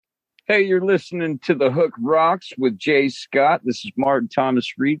Hey, you're listening to The Hook Rocks with Jay Scott. This is Martin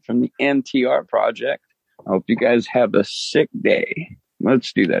Thomas Reed from the NTR Project. I hope you guys have a sick day.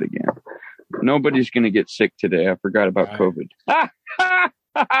 Let's do that again. Nobody's going to get sick today. I forgot about COVID.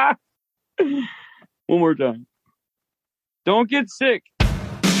 One more time. Don't get sick.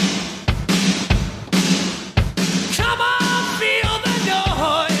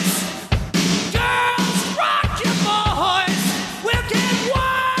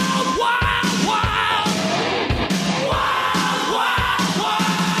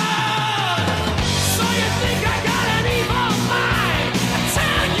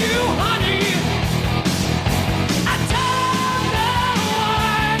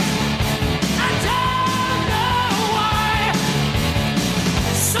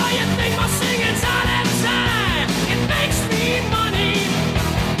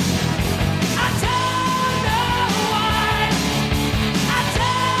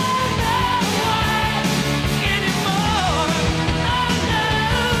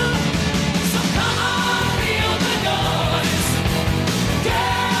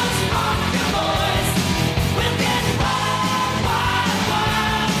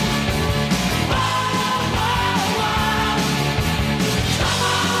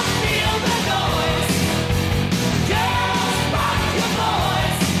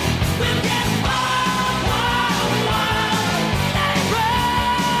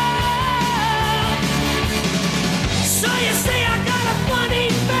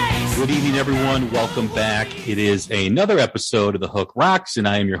 Good evening, everyone. Welcome back. It is another episode of The Hook Rocks, and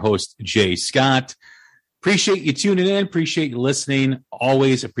I am your host, Jay Scott. Appreciate you tuning in. Appreciate you listening.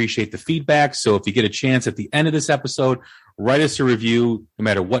 Always appreciate the feedback. So if you get a chance at the end of this episode, write us a review, no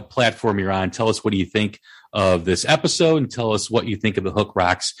matter what platform you're on. Tell us what do you think of this episode and tell us what you think of The Hook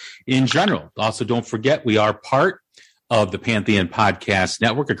Rocks in general. Also, don't forget, we are part of the Pantheon Podcast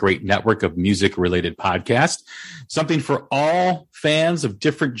Network, a great network of music-related podcasts. Something for all fans of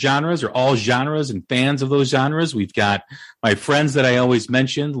different genres, or all genres and fans of those genres. We've got my friends that I always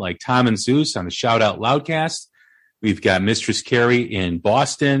mention, like Tom and Zeus on the Shout Out Loudcast. We've got Mistress Carrie in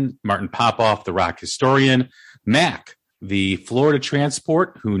Boston, Martin Popoff, the rock historian, Mac, the Florida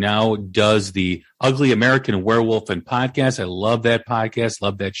Transport, who now does the Ugly American Werewolf and podcast. I love that podcast.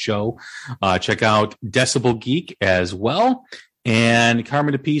 Love that show. Check out Decibel Geek as well. And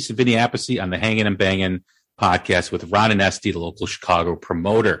Carmen DePeace and Vinny Appice on the Hangin' and Bangin' podcast with Ron and Esty, the local Chicago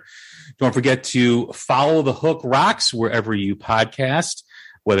promoter. Don't forget to follow The Hook Rocks wherever you podcast,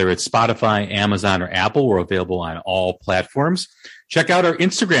 whether it's Spotify, Amazon, or Apple. We're available on all platforms. Check out our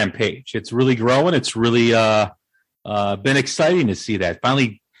Instagram page. It's really growing. It's really been exciting to see that.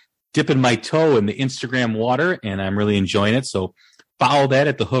 Finally dipping my toe in the Instagram water, and I'm really enjoying it. So follow that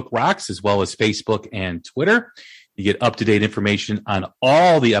at The Hook Rocks, as well as Facebook and Twitter. You get up-to-date information on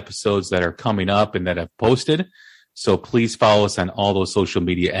all the episodes that are coming up and that I've posted. So please follow us on all those social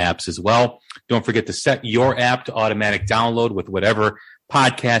media apps as well. Don't forget to set your app to automatic download with whatever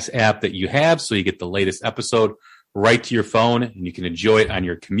podcast app that you have, so you get the latest episode right to your phone, and you can enjoy it on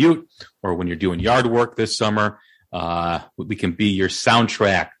your commute or when you're doing yard work this summer. We can be your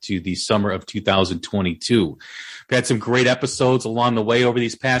soundtrack to the summer of 2022. We've had some great episodes along the way over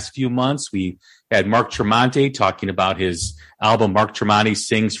these past few months. We had Mark Tremonti talking about his album, Mark Tremonti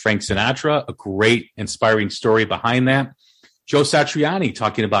Sings Frank Sinatra, a great, inspiring story behind that. Joe Satriani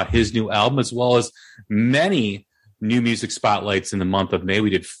talking about his new album, as well as many new music spotlights in the month of May. We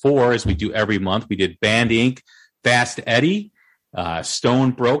did 4, as we do every month. We did Band Inc., Fast Eddie,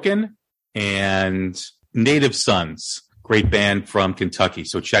 Stone Broken, and Native Sons, great band from Kentucky.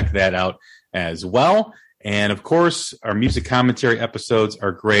 So check that out as well. And of course, our music commentary episodes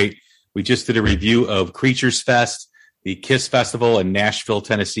are great. We just did a review of Creatures Fest, the KISS Festival in Nashville,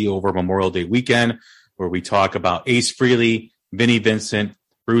 Tennessee over Memorial Day weekend, where we talk about Ace Frehley, Vinnie Vincent,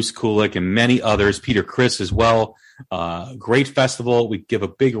 Bruce Kulick, and many others, Peter Criss as well. Great festival. We give a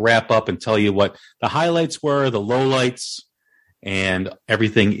big wrap up and tell you what the highlights were, the lowlights, and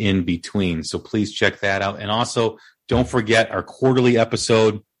everything in between. So please check that out. And also, don't forget our quarterly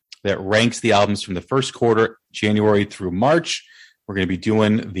episode that ranks the albums from the first quarter, January through March. We're going to be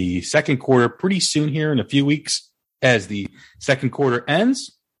doing the second quarter pretty soon here in a few weeks as the second quarter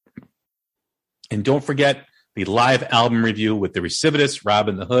ends. And don't forget the live album review with the Recidivist,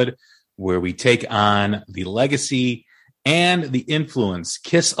 Robin the Hood, where we take on the legacy and the influence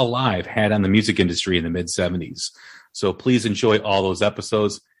Kiss Alive had on the music industry in the mid-'70s. So please enjoy all those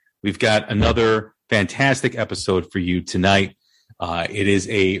episodes. We've got another fantastic episode for you tonight. It is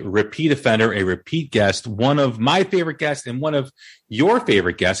a repeat offender, a repeat guest, one of my favorite guests and one of your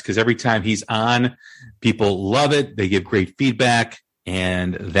favorite guests, because every time he's on, people love it. They give great feedback.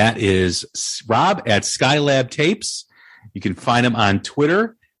 And that is Rob at Skylab Tapes. You can find him on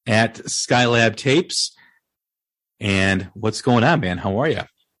Twitter at Skylab Tapes. And what's going on, man? How are you?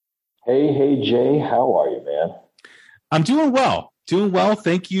 Hey, Jay. How are you, man? I'm doing well. Doing well.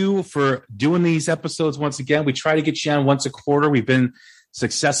 Thank you for doing these episodes once again. We try to get you on once a quarter. We've been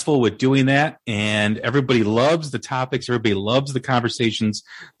successful with doing that, and everybody loves the topics. Everybody loves the conversations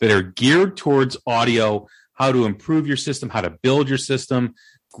that are geared towards audio, how to improve your system, how to build your system.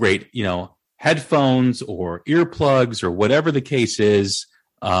 Great, headphones or earplugs or whatever the case is.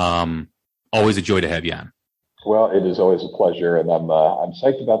 Always a joy to have you on. Well, it is always a pleasure, and I'm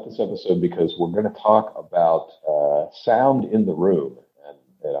psyched about this episode because we're going to talk about sound in the room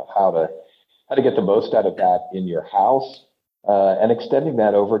and how to get the most out of that in your house, and extending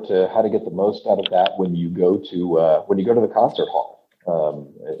that over to how to get the most out of that when you go to the concert hall.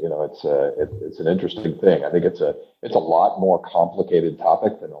 It's an interesting thing. I think it's a lot more complicated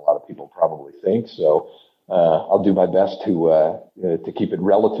topic than a lot of people probably think. So. I'll do my best to keep it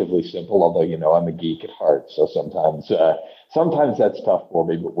relatively simple, although, I'm a geek at heart. So sometimes that's tough for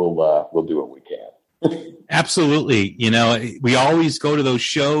me, but we'll do what we can. Absolutely. We always go to those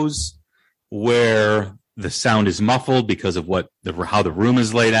shows where the sound is muffled because of how the room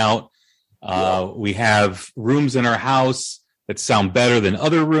is laid out. We have rooms in our house that sound better than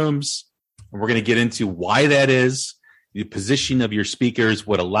other rooms. And we're going to get into why that is, the position of your speakers,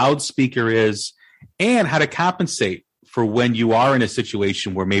 what a loudspeaker is, and how to compensate for when you are in a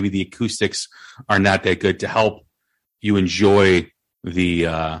situation where maybe the acoustics are not that good to help you enjoy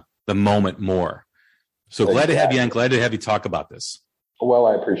the moment more. So glad to have you on. Glad to have you talk about this. Well,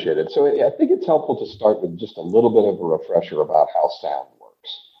 I appreciate it. So I think it's helpful to start with just a little bit of a refresher about how sound works,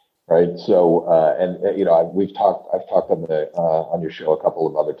 right? So, I've talked on your show a couple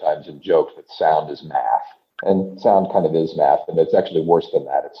of other times and joked that sound is math, and sound kind of is math, and it's actually worse than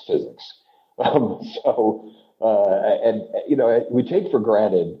that. It's physics. We take for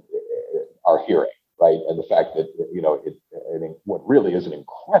granted our hearing, right? And the fact that, what really is an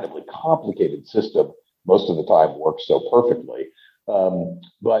incredibly complicated system most of the time works so perfectly.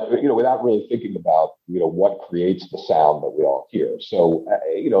 But without really thinking about, what creates the sound that we all hear. So,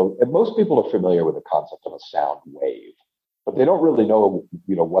 and most people are familiar with the concept of a sound wave, but they don't really know,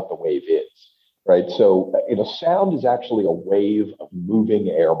 what the wave is, right? So, sound is actually a wave of moving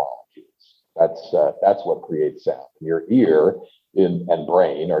air molecules. That's what creates sound. Your ear and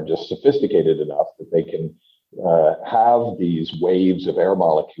brain are just sophisticated enough that they can have these waves of air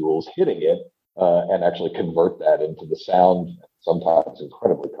molecules hitting it and actually convert that into the sound, sometimes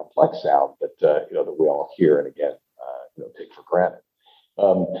incredibly complex sound that we all hear and again take for granted.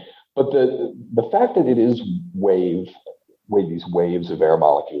 But the fact that it is these waves of air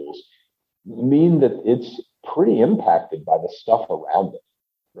molecules mean that it's pretty impacted by the stuff around it.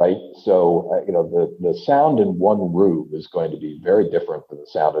 Right. So, the sound in one room is going to be very different than the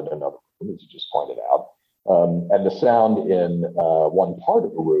sound in another room, as you just pointed out. And the sound in one part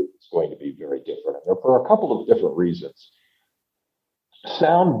of the room is going to be very different. And for a couple of different reasons.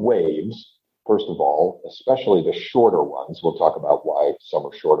 Sound waves, first of all, especially the shorter ones, we'll talk about why some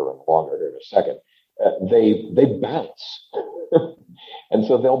are shorter and longer here in a second, they bounce. And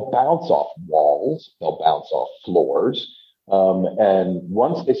so they'll bounce off walls, they'll bounce off floors. And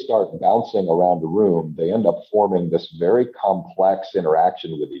once they start bouncing around the room, they end up forming this very complex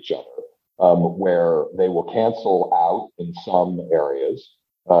interaction with each other, where they will cancel out in some areas.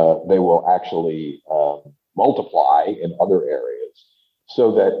 They will actually multiply in other areas.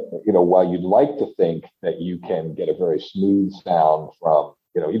 So that, while you'd like to think that you can get a very smooth sound from,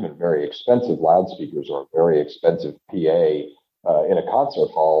 even very expensive loudspeakers or a very expensive PA in a concert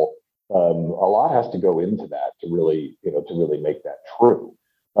hall, a lot has to go into that to really make that true.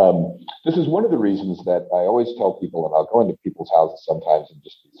 This is one of the reasons that I always tell people, and I'll go into people's houses sometimes and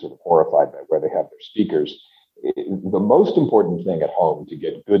just be sort of horrified by where they have their speakers. The most important thing at home to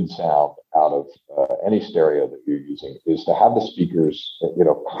get good sound out of any stereo that you're using is to have the speakers,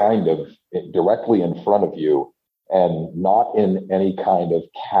 kind of directly in front of you and not in any kind of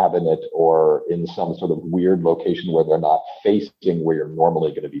cabinet or in some sort of weird location where they're not facing where you're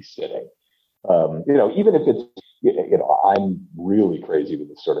normally going to be sitting. Even if it's, I'm really crazy with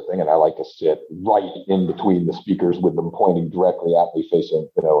this sort of thing, and I like to sit right in between the speakers with them pointing directly at me facing,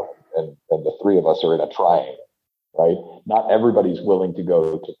 and the three of us are in a triangle, right? Not everybody's willing to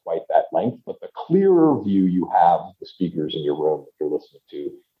go to quite that length, but the clearer view you have of the speakers in your room that you're listening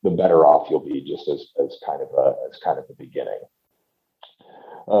to, the better off you'll be, just as kind of the beginning.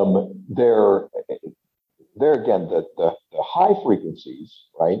 There again, the high frequencies,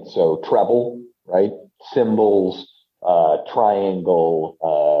 right? So treble, right? Cymbals, triangle,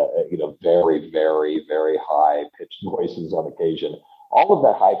 very, very, very high pitched voices on occasion. All of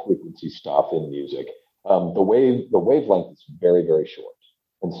that high frequency stuff in music, the wavelength is very, very short.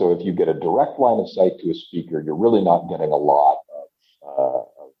 And so if you get a direct line of sight to a speaker, you're really not getting a lot of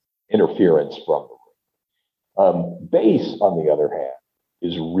interference from the room. Bass, on the other hand,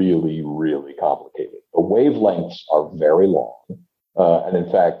 is really, really complicated. The wavelengths are very long. And in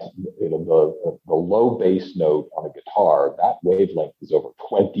fact, the low bass note on a guitar, that wavelength is over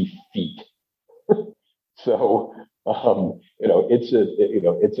 20 feet. So,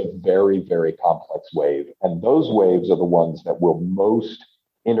 it's a very, very complex wave. And those waves are the ones that will most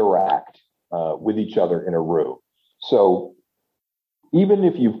interact with each other in a room. So even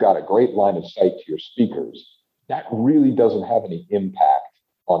if you've got a great line of sight to your speakers, that really doesn't have any impact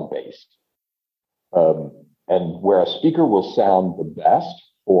on bass. And where a speaker will sound the best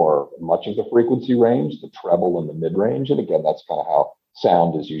for much of the frequency range, the treble and the mid-range, and again, that's kind of how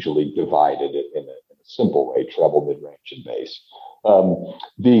sound is usually divided in a simple way, treble, mid-range, and bass.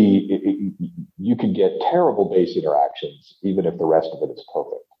 You can get terrible bass interactions, even if the rest of it is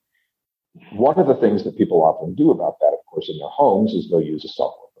perfect. One of the things that people often do about that, of course, in their homes is they'll use a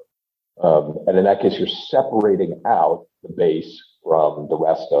subwoofer. And in that case, you're separating out the bass from the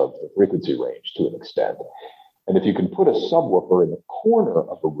rest of the frequency range to an extent. And if you can put a subwoofer in the corner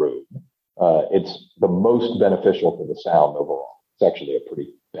of a room, it's the most beneficial for the sound overall. It's actually a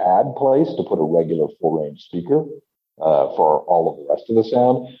pretty bad place to put a regular full range speaker for all of the rest of the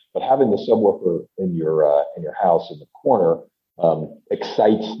sound. But having the subwoofer in your house in the corner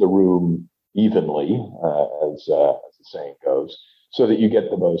excites the room evenly, as the saying goes, so that you get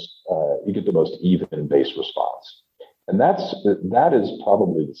the most even bass response. And that is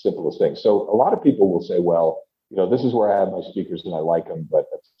probably the simplest thing. So a lot of people will say, well, this is where I have my speakers and I like them, but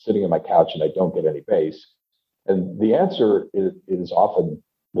I'm sitting on my couch and I don't get any bass. And the answer is often,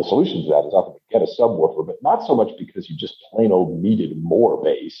 the solution to that is often to get a subwoofer, but not so much because you just plain old needed more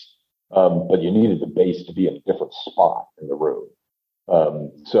bass, but you needed the bass to be in a different spot in the room.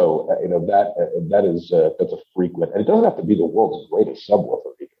 That's a frequent, and it doesn't have to be the world's greatest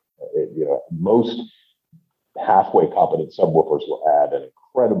subwoofer either. Most halfway competent subwoofers will add an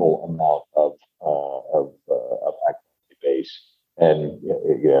incredible amount of bass, and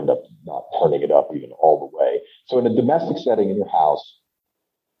you end up not turning it up even all the way. So in a domestic setting in your house,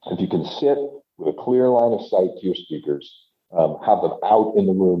 if you can sit with a clear line of sight to your speakers, have them out in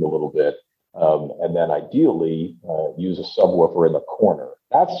the room a little bit, and then ideally use a subwoofer in the corner.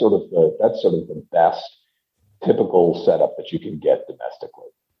 That's sort of the best typical setup that you can get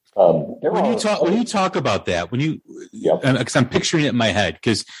domestically. When you talk about that, because I'm picturing it in my head,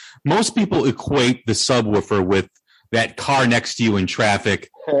 because most people equate the subwoofer with that car next to you in traffic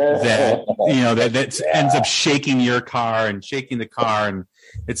that ends up shaking your car and shaking the car, and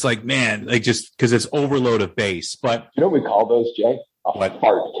it's like, man, like just because it's overload of bass. But you know what we call those, Jay? A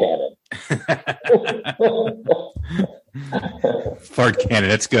fart cannon. Fart cannon.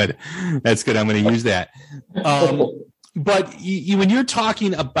 That's good. I'm going to use that. But when you're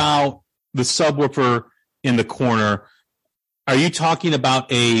talking about the subwoofer in the corner, are you talking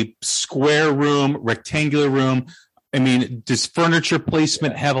about a square room, rectangular room? I mean, does furniture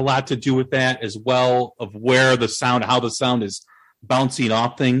placement have a lot to do with that as well, of where the sound, how the sound is bouncing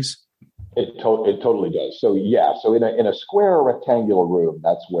off things? It totally does. So in a square or rectangular room,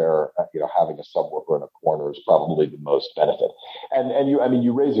 that's where having a subwoofer in a corner is probably the most benefit. And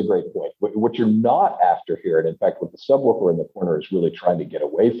you raise a great point. What you're not after here, and in fact, what the subwoofer in the corner is really trying to get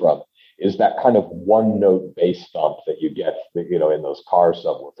away from, is that kind of one note bass thump that you get, in those car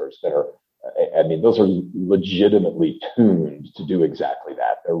subwoofers that are. Those are legitimately tuned to do exactly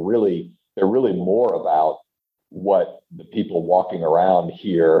that. They're really more about what the people walking around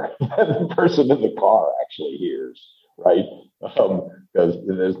hear than the person in the car actually hears, right? Because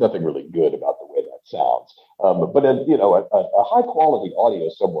there's nothing really good about the way that sounds. But a high quality audio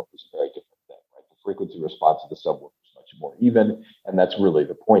subwoofer is a very different thing, right? The frequency response of the subwoofer is much more even, and that's really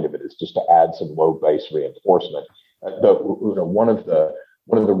the point of it, is just to add some low bass reinforcement.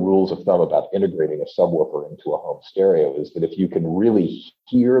 One of the rules of thumb about integrating a subwoofer into a home stereo is that if you can really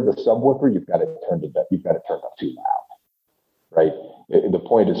hear the subwoofer, you've got to turn it up too loud, right? The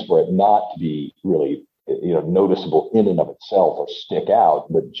point is for it not to be really, noticeable in and of itself or stick out,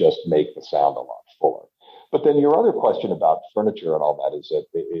 but just make the sound a lot fuller. But then your other question about furniture and all that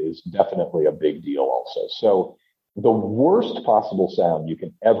is definitely a big deal also. So the worst possible sound you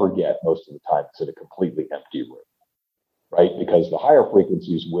can ever get most of the time is in a completely empty room, right? Because the higher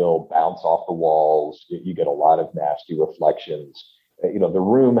frequencies will bounce off the walls. You get a lot of nasty reflections. the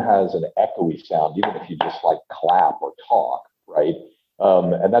room has an echoey sound, even if you just like clap or talk, right?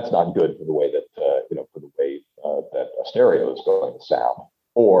 And that's not good for the way that, that a stereo is going to sound,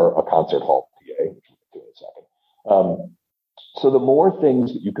 or a concert hall PA, which we'll do in a second. So the more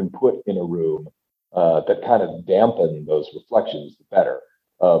things that you can put in a room that kind of dampen those reflections, the better.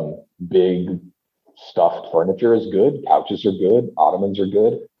 Big stuffed furniture is good. Couches are good. Ottomans are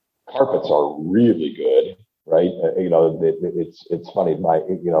good. Carpets are really good, right? It's funny. A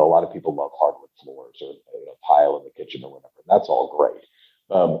lot of people love hardwood floors or tile in the kitchen or whatever. That's all great.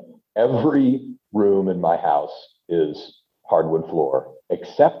 Every room in my house is hardwood floor,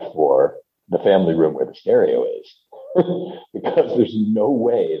 except for the family room where the stereo is, because there's no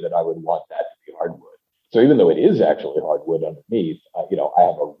way that I would want that to be hardwood. So even though it is actually hardwood underneath, I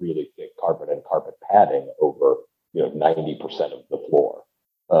have a really thick carpet and carpet padding over 90% of the floor,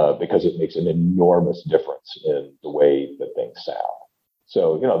 because it makes an enormous difference in the way that things sound.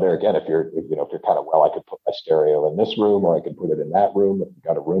 So, there again, if you're kind of, I could put my stereo in this room or I could put it in that room. If you've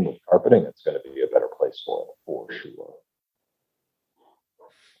got a room with carpeting, it's going to be a better place for sure.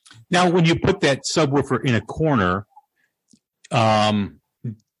 Now, when you put that subwoofer in a corner,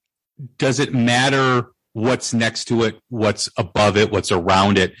 does it matter what's next to it, what's above it, what's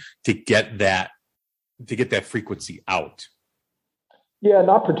around it to get that frequency out? Yeah,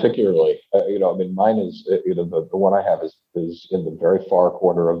 not particularly. Mine is, the one I have is in the very far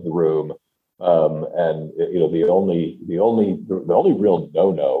corner of the room. And the only real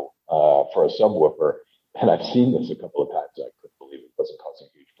no-no for a subwoofer, and I've seen this a couple of times, I couldn't believe it wasn't causing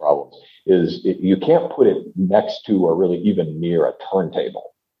huge problems, is you can't put it next to or really even near a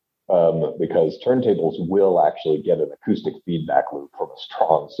turntable. Because turntables will actually get an acoustic feedback loop from a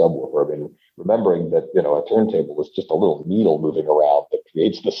strong subwoofer. Remembering that, a turntable is just a little needle moving around that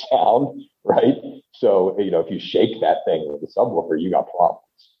creates the sound, right? So, if you shake that thing with a subwoofer, you got problems.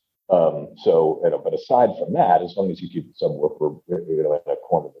 But aside from that, as long as you keep the subwoofer, in a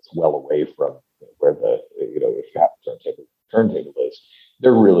corner that's well away from where if you have a turntable is,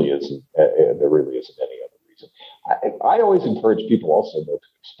 there really isn't any other reason. I always encourage people also to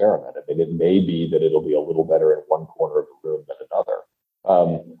experiment. It may be that it'll be a little better in one corner of the room than another.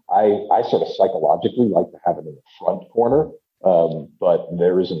 I sort of psychologically like to have it in the front corner, but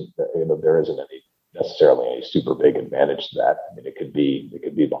there isn't necessarily any super big advantage to that. It could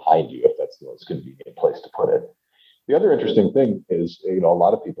be behind you if that's the most convenient place to put it. The other interesting thing is, a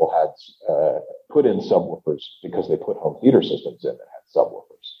lot of people had put in subwoofers because they put home theater systems in that had subwoofers.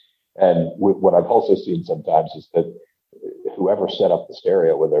 And what I've also seen sometimes is that whoever set up the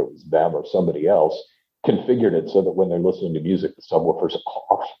stereo, whether it was them or somebody else, configured it so that when they're listening to music, the subwoofer's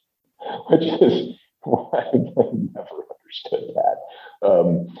off, which is, I've never understood that.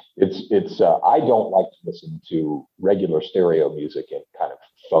 I don't like to listen to regular stereo music in kind of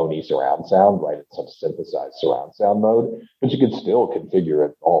phony surround sound, right? In some synthesized surround sound mode, but you can still configure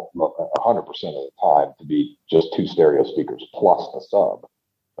it all 100% of the time to be just two stereo speakers plus the sub.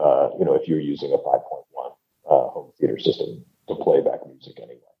 If you're using a 5.1 home theater system to play back music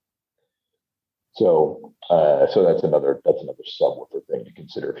anyway. So that's another subwoofer thing to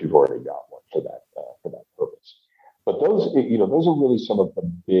consider if you've already got one for that purpose. But those are really some of the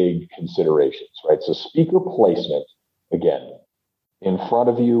big considerations, right? So speaker placement, again, in front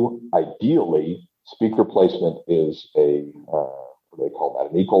of you, ideally, speaker placement is what do they call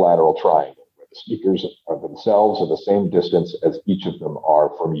that? An equilateral triangle, where the speakers are themselves at the same distance as each of them are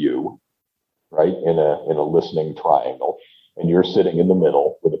from you, right? In a listening triangle. And you're sitting in the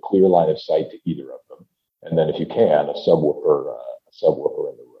middle with a clear line of sight to either of them. And then if you can, a subwoofer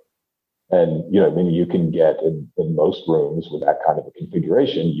in the room. And, you can get in most rooms with that kind of a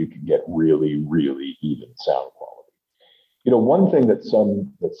configuration, you can get really, really even sound quality. One thing that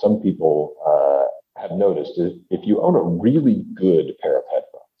some people have noticed is if you own a really good pair of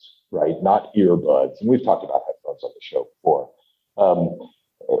headphones, right? Not earbuds. And we've talked about headphones on the show before.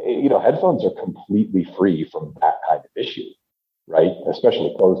 Headphones are completely free from that kind of issue, right?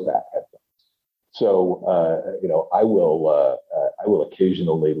 Especially closed back headphones. So, I will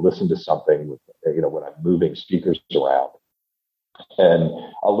occasionally listen to something with, when I'm moving speakers around, and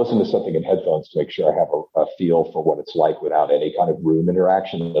I'll listen to something in headphones to make sure I have a feel for what it's like without any kind of room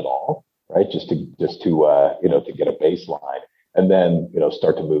interaction at all, right? Just to get a baseline, and then,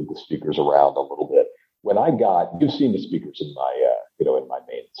 start to move the speakers around a little bit. You've seen the speakers in my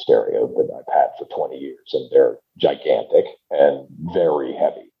main stereo that I've had for 20 years, and they're gigantic and very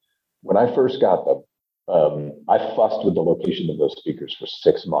heavy. When I first got them, I fussed with the location of those speakers for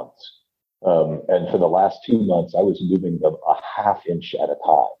 6 months. And for the last 2 months, I was moving them a half inch at a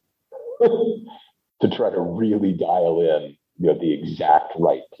time to try to really dial in the exact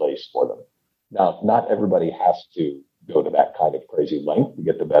right place for them. Now, not everybody has to go to that kind of crazy length to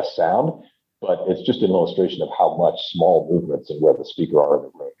get the best sound, but it's just an illustration of how much small movements and where the speaker are in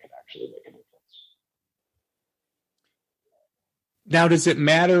the room can actually make a difference. Now, does it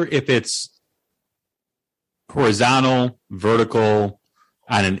matter if it's horizontal, vertical,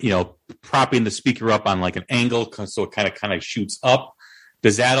 on an, propping the speaker up on like an angle so it kind of shoots up?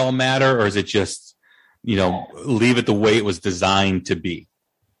 Does that all matter, or is it just, leave it the way it was designed to be?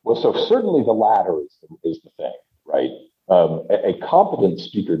 Well, so certainly the latter is the thing, right? A competent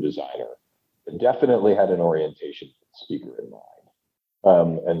speaker designer definitely had an orientation for the speaker in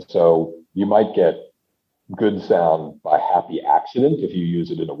mind. And so you might get good sound by happy accident if you use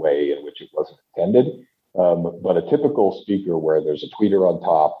it in a way in which it wasn't intended. But a typical speaker where there's a tweeter on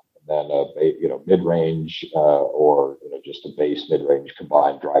top, and then a mid-range or just a bass mid-range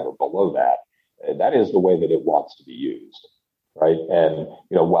combined driver below that, and that is the way that it wants to be used, right? And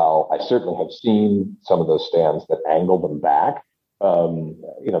while I certainly have seen some of those stands that angle them back,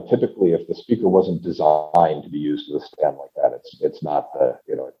 typically if the speaker wasn't designed to be used with a stand like that, it's not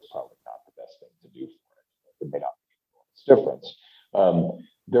it's probably not the best thing to do for it. It may not make a difference.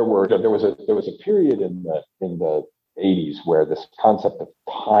 There was a period in the 80s where this concept of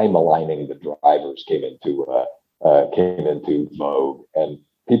time aligning the drivers came into vogue, and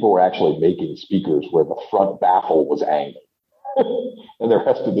people were actually making speakers where the front baffle was angled and the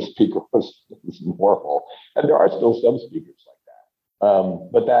rest of the speaker was normal. And there are still some speakers like that.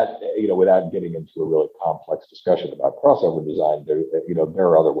 But that, without getting into a really complex discussion about crossover design, there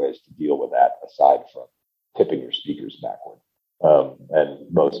are other ways to deal with that aside from tipping your speakers backward.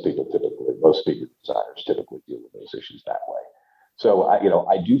 And most speaker designers typically deal with those issues that way. So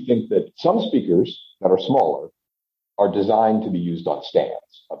I do think that some speakers that are smaller are designed to be used on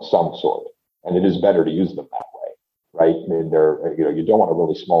stands of some sort, and it is better to use them that way, right? I mean, you don't want a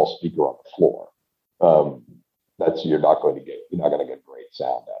really small speaker on the floor. You're not going to get great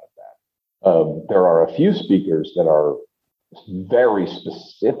sound out of that. There are a few speakers that are very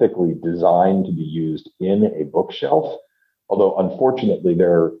specifically designed to be used in a bookshelf. Although, unfortunately,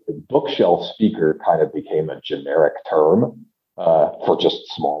 their bookshelf speaker kind of became a generic term for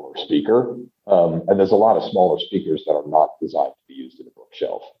just smaller speaker. And there's a lot of smaller speakers that are not designed to be used in a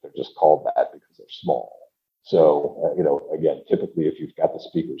bookshelf. They're just called that because they're small. So, again, typically, if you've got the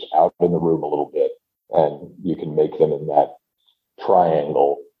speakers out in the room a little bit and you can make them in that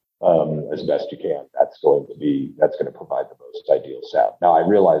triangle as best you can, that's going to provide the most ideal sound. Now, I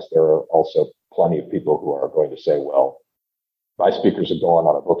realize there are also plenty of people who are going to say, well, my speakers are going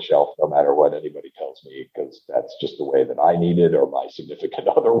on a bookshelf no matter what anybody tells me, because that's just the way that I need it, or my significant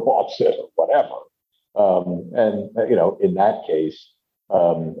other wants it, or whatever. In that case,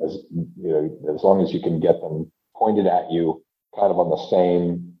 as long as you can get them pointed at you kind of on the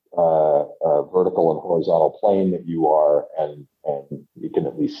same vertical and horizontal plane that you are, and you can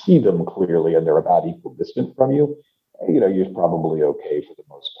at least see them clearly and they're about equidistant from you, you're probably okay for the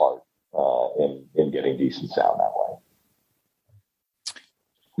most part in getting decent sound that way.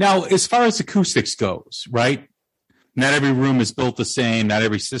 Now, as far as acoustics goes, right? Not every room is built the same. Not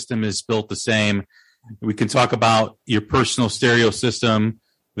every system is built the same. We can talk about your personal stereo system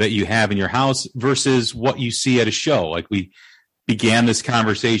that you have in your house versus what you see at a show. Like, we began this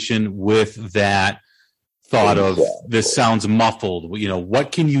conversation with that thought of this sounds muffled.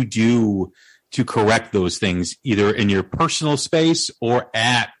 What can you do to correct those things, either in your personal space or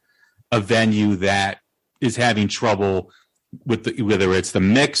at a venue that is having trouble with whether it's the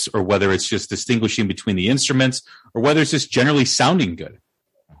mix or whether it's just distinguishing between the instruments or whether it's just generally sounding good?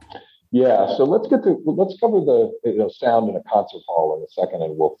 Yeah, so let's cover the sound in a concert hall in a second,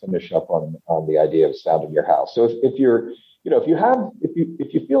 and we'll finish up on the idea of sound in your house. So if you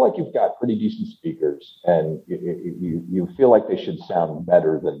feel like you've got pretty decent speakers and you feel like they should sound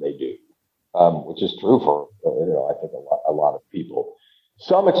better than they do, which is true for I think a lot of people.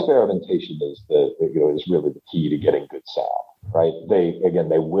 Some experimentation is really the key to getting good sound, right? They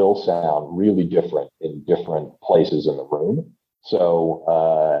will sound really different in different places in the room. So,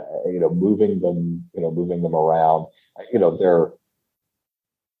 moving them around,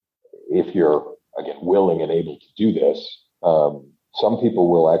 if you're, again, willing and able to do this, some people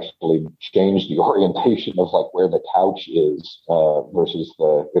will actually change the orientation of like where the couch is, versus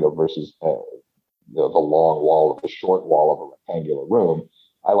the long wall of the short wall of a rectangular room.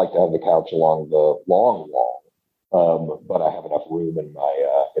 I like to have the couch along the long wall, but I have enough room in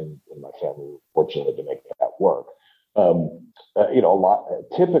my family, fortunately, to make that work.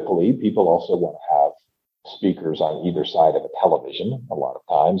 Typically, people also want to have speakers on either side of a television a lot of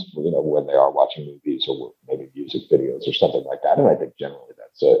times, when they are watching movies or maybe music videos or something like that. And I think generally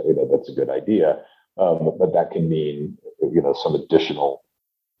that's a good idea. But that can mean, some additional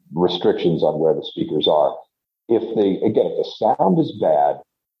restrictions on where the speakers are. If the sound is bad,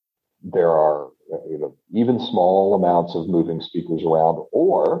 there are, even small amounts of moving speakers around,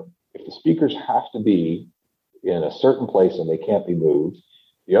 or if the speakers have to be in a certain place and they can't be moved,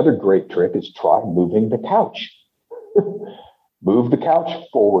 the other great trick is try moving the couch. Move the couch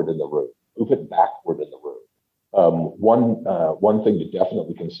forward in the room, move it backward in the room. One thing to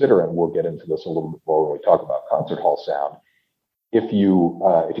definitely consider, and we'll get into this a little bit more when we talk about concert hall sound. If you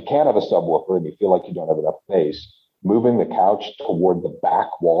can't have a subwoofer and you feel like you don't have enough bass, moving the couch toward the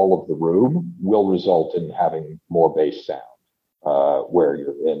back wall of the room will result in having more bass sound where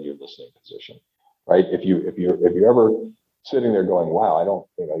you're in your listening position, right? If you're ever sitting there going, wow, I don't,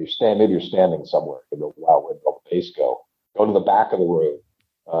 maybe you're standing somewhere and go, wow, where'd all the bass go? Go to the back of the room,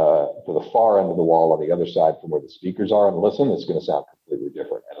 to the far end of the wall on the other side from where the speakers are, and listen. It's going to sound completely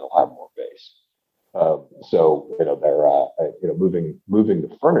different, and it'll have more bass. They're moving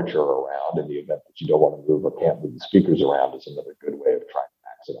the furniture around in the event that you don't want to move or can't move the speakers around is another good way of trying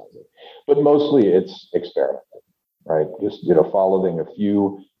to maximize it. But mostly it's experimenting, right? Just following a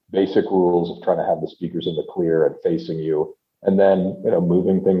few basic rules of trying to have the speakers in the clear and facing you, and then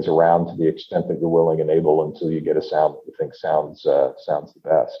moving things around to the extent that you're willing and able until you get a sound that you think sounds the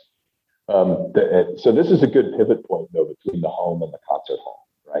best. So this is a good pivot point though between the home and the concert hall,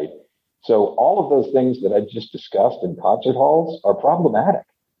 right? So all of those things that I just discussed in concert halls are problematic,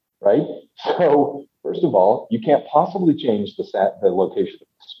 right? So first of all, you can't possibly change the location of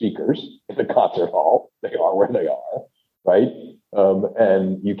the speakers in the concert hall. They are where they are, right?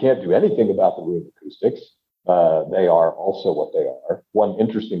 And you can't do anything about the room acoustics. They are also what they are. One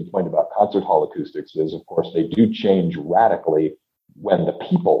interesting point about concert hall acoustics is, of course, they do change radically when the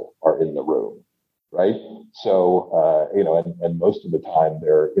people are in the room, right? So, and most of the time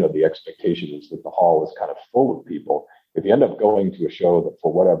the expectation is that the hall is kind of full of people. If you end up going to a show that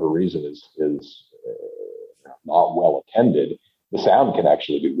for whatever reason is not well attended, the sound can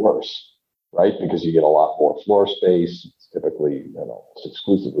actually be worse, right? Because you get a lot more floor space. It's typically, almost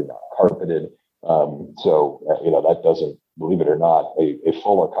exclusively not carpeted. That doesn't, believe it or not, a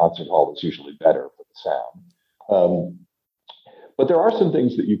fuller concert hall is usually better for the sound. But there are some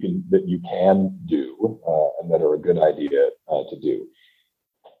things that you can do and that are a good idea to do.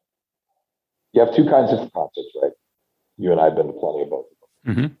 You have two kinds of concerts, right? You and I have been to plenty of both of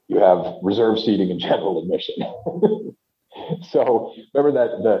them. Mm-hmm. You have reserved seating and general admission. So remember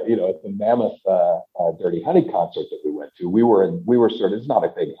that at the Mammoth Dirty Honey concert that we went to, we were sort of, it's not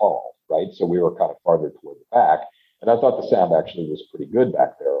a big hall, right? So we were kind of farther toward the back, and I thought the sound actually was pretty good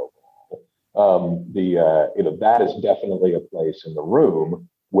back there overall. That is definitely a place in the room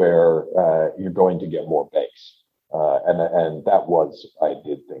where you're going to get more bass, and that was, I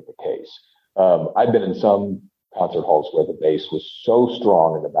did think, the case. I've been in some concert halls where the bass was so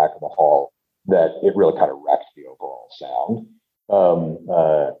strong in the back of the hall that it really kind of wrecked the overall sound.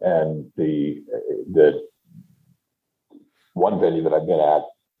 And the one venue that I've been at,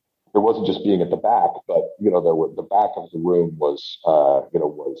 it wasn't just being at the back, but the back of the room was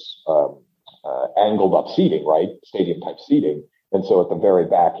angled up seating, right? Stadium type seating. And so at the very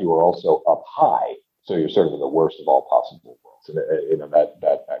back, you were also up high. So you're sort of in the worst of all possible worlds. And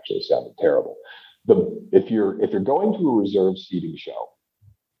that actually sounded terrible. If you're going to a reserved seating show,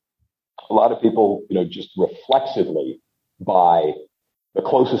 a lot of people, just reflexively buy the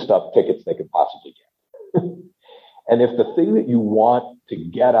closest up tickets they could possibly get. And if the thing that you want to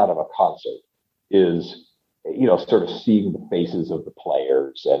get out of a concert is, sort of seeing the faces of the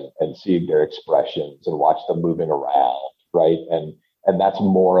players and seeing their expressions and watch them moving around, right? And that's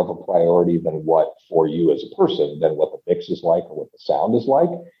more of a priority than what, for you as a person, than what the mix is like or what the sound is like,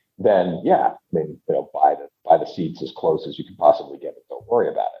 then yeah, buy the seats as close as you can possibly get and don't worry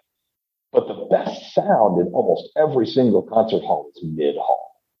about it. But the best sound in almost every single concert hall is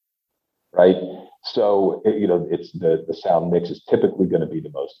mid-hall, right? So, it's the sound mix is typically going to be the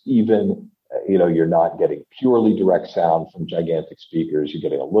most even. You're not getting purely direct sound from gigantic speakers. You're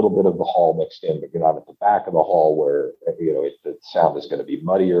getting a little bit of the hall mixed in, but you're not at the back of the hall where, the sound is going to be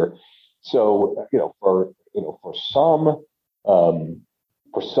muddier. So, for some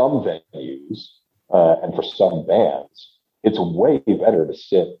venues and for some bands, it's way better to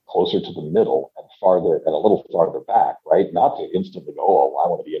sit closer to the middle and a little farther back, right? Not to instantly go, oh, I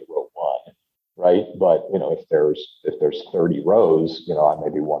want to be in row one, right? But, if there's 30 rows, I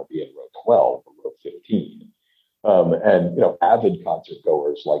maybe want to be in row 12 or row 15. And, avid concert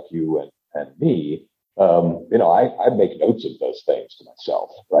goers like you and me, I make notes of those things to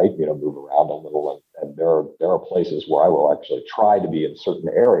myself, right? Move around a little, and there are places where I will actually try to be in certain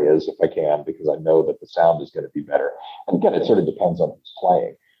areas if I can, because I know that the sound is going to be better. And again, it sort of depends on who's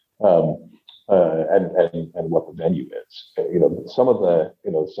playing, and what the venue is. Some of the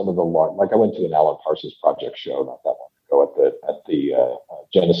like I went to an Alan Parsons Project show not that long ago at the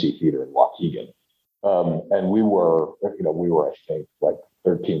Genesee Theater in Waukegan, and we were I think like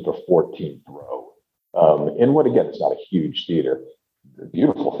 13th or 14th row. In what, again, is not a huge theater.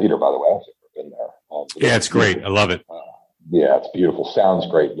 Beautiful theater, by the way. I've never been there. Yeah, it's great. I love it. Yeah, it's beautiful. Sounds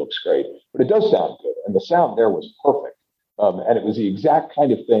great. Looks great. But it does sound good. And the sound there was perfect. And it was the exact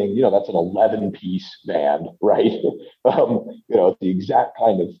kind of thing, that's an 11-piece band, right? It's the exact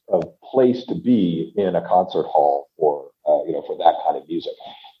kind of place to be in a concert hall for that kind of music.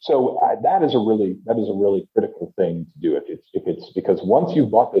 So that is a really critical thing to do. If it's because once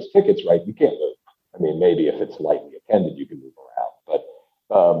you've bought those tickets, right, you can't move. I mean, maybe if it's lightly attended, you can move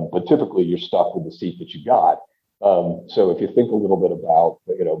around, but typically you're stuck with the seat that you got. So if you think a little bit about,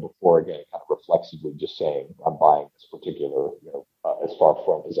 before again, kind of reflexively just saying, I'm buying this particular, as far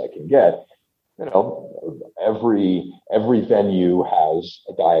front as I can get, every venue has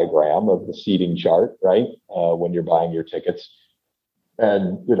a diagram of the seating chart, right? When you're buying your tickets.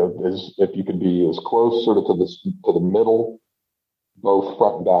 And, if you can be as close sort of to the middle, both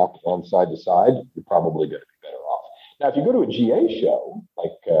front and back and side to side, you're probably going to be better off. Now, if you go to a GA show,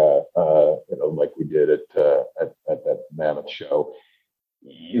 like we did at that Mammoth show,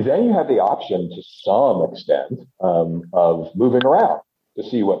 then you have the option to some extent of moving around to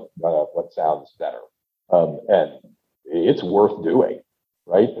see what sounds better, and it's worth doing,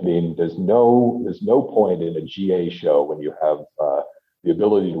 right? I mean, there's no point in a GA show when you have the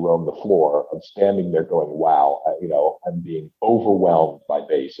ability to roam the floor of standing there going, wow, I'm being overwhelmed by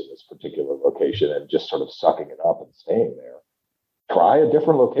bass in this particular location, and just sort of sucking it up and staying there. Try a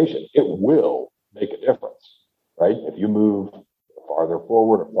different location. It will make a difference, right? If you move farther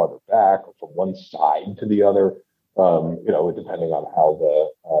forward or farther back or from one side to the other, depending on how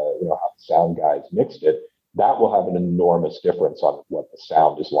the sound guys mixed it, that will have an enormous difference on what the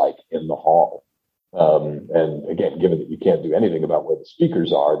sound is like in the hall. And again, given that you can't do anything about where the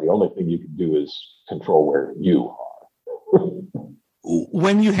speakers are, the only thing you can do is control where you are.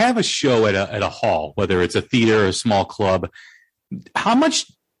 When you have a show at a hall, whether it's a theater or a small club, how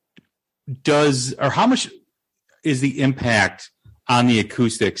much is the impact on the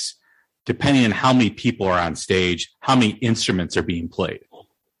acoustics depending on how many people are on stage, how many instruments are being played?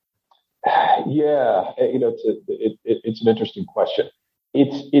 Yeah, it's an interesting question.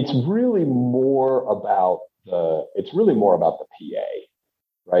 It's really more about the PA,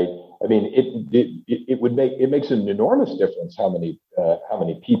 right? I mean, it makes an enormous difference how many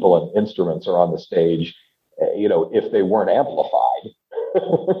people and instruments are on the stage, if they weren't amplified,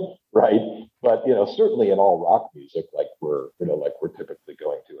 right? But certainly in all rock music, like we're typically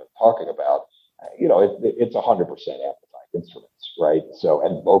going to and talking about, it's 100% amplified instruments, right? So,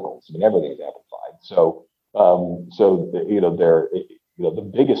 and vocals, I mean, everything's amplified. So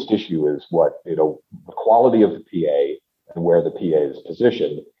the biggest issue is the quality of the PA and where the PA is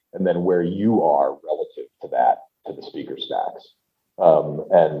positioned, and then where you are relative to the speaker stacks. And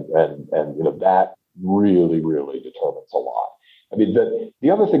that really, really determines a lot. I mean, the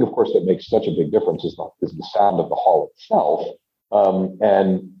other thing, of course, that makes such a big difference is the sound of the hall itself.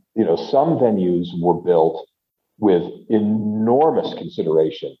 And some venues were built with enormous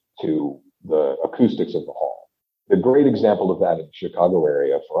consideration to the acoustics of the hall. The great example of that in the Chicago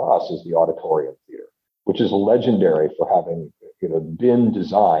area for us is the Auditorium Theater, which is legendary for having been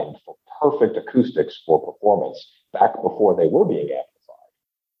designed for perfect acoustics for performance back before they were being amplified,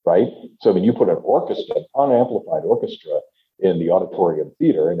 right? So I mean, you put an orchestra, an unamplified orchestra, in the Auditorium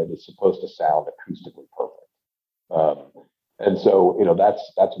Theater, and it is supposed to sound acoustically perfect. And so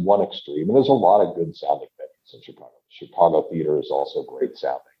that's one extreme, and there's a lot of good sounding venues in Chicago. The Chicago Theater is also great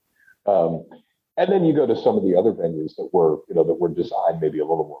sounding. And then you go to some of the other venues that were designed maybe a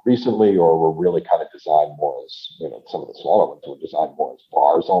little more recently, or were really kind of designed more as, some of the smaller ones were designed more as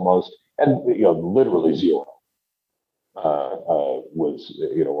bars almost, and literally zero was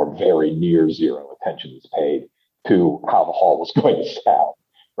or very near zero attention was paid to how the hall was going to sound.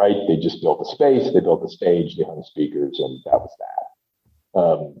 Right? They just built a space, they built a stage, they hung speakers, and that was that.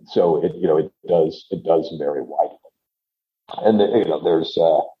 So it does vary widely. And there's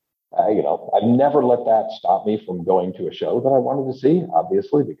I've never let that stop me from going to a show that I wanted to see,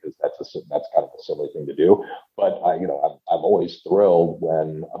 obviously, because that's kind of a silly thing to do. But I'm always thrilled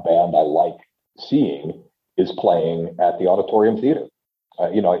when a band I like seeing is playing at the Auditorium Theater.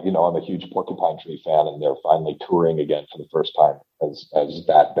 I'm a huge Porcupine Tree fan, and they're finally touring again for the first time as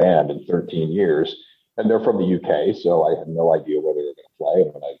that band in 13 years. And they're from the UK, so I had no idea where they were going to play.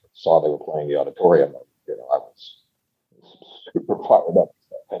 And when I saw they were playing the auditorium, I was super fired up.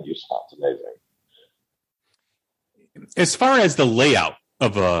 That venue sounds amazing. As far as the layout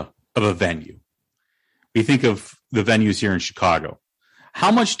of a venue, we think of the venues here in Chicago.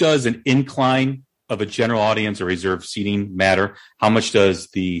 How much does an incline of a general audience or reserved seating matter? How much does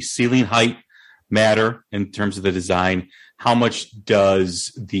the ceiling height matter in terms of the design? How much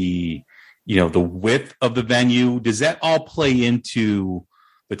does the width of the venue? Does that all play into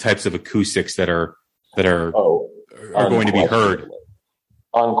the types of acoustics that are going to be heard?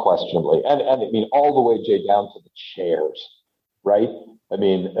 Unquestionably. And I mean, all the way, Jay, down to the chairs, right? I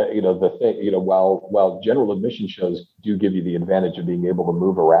mean, the thing, while general admission shows do give you the advantage of being able to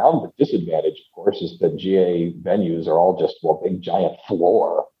move around, the disadvantage, of course, is that GA venues are all just, big giant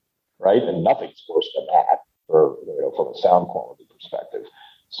floor, right? And nothing's worse than that from a sound quality perspective.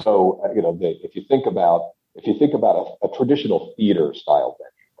 So, if you think about a traditional theater style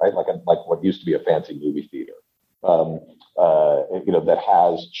venue, right? Like what used to be a fancy movie theater, that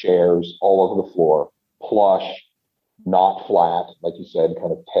has chairs all over the floor, plush, not flat, like you said,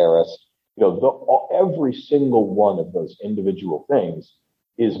 kind of terraced. Every single one of those individual things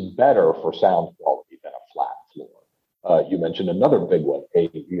is better for sound quality than a flat floor. You mentioned another big one. A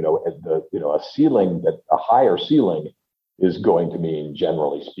higher ceiling is going to mean,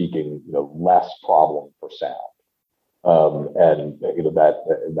 generally speaking, less problem for sound.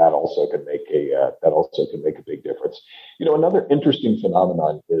 That also can make a big difference. Another interesting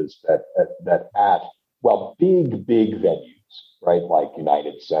phenomenon is that at big venues, right, like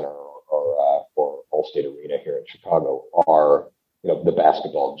United Center or Allstate Arena here in Chicago are the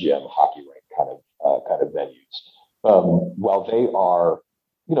basketball gym, hockey rink kind of venues. While they are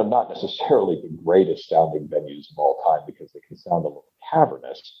not necessarily the greatest sounding venues of all time because they can sound a little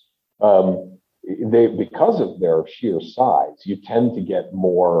cavernous. Because of their sheer size, you tend to get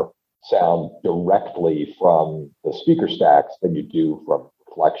more sound directly from the speaker stacks than you do from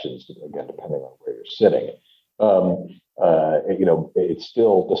reflections, again, depending on where you're sitting.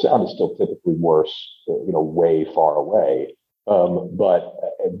 The sound is still typically worse, way far away. But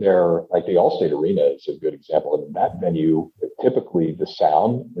they're like the Allstate Arena is a good example. In that venue, typically the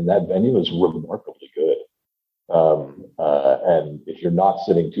sound in that venue is remarkably good. And if you're not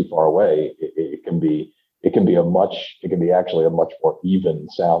sitting too far away, it can be actually a much more even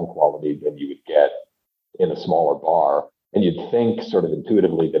sound quality than you would get in a smaller bar. And you'd think sort of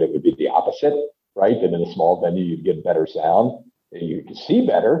intuitively that it would be the opposite, right? That in a small venue, you'd get better sound and you can see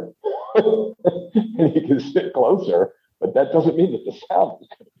better and you can sit closer, but that doesn't mean that the sound is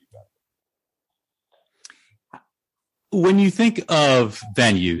going to be better. When you think of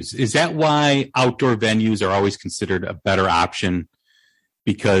venues, is that why outdoor venues are always considered a better option?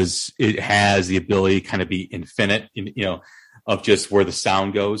 Because it has the ability to kind of be infinite, of just where the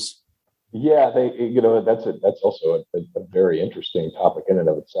sound goes? Yeah, that's also a very interesting topic in and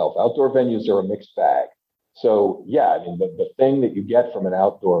of itself. Outdoor venues are a mixed bag. So yeah, I mean, the thing that you get from an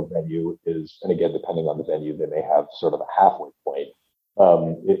outdoor venue is, and again, depending on the venue, they may have sort of a halfway point.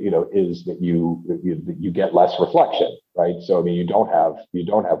 Is that you get less reflection, right? So I mean, you don't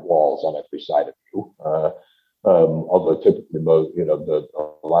have walls on every side of you. Although typically,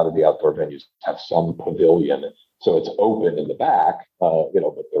 a lot of the outdoor venues have some pavilion, so it's open in the back, but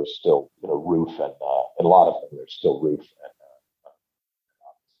there's still roof and a lot of them there's still roof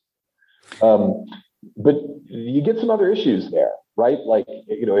but you get some other issues there, right? Like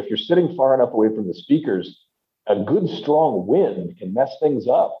if you're sitting far enough away from the speakers, a good strong wind can mess things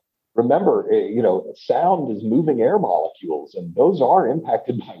up. Remember, sound is moving air molecules, and those are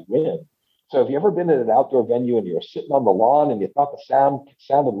impacted by wind. So have you ever been in an outdoor venue and you're sitting on the lawn and you thought the sound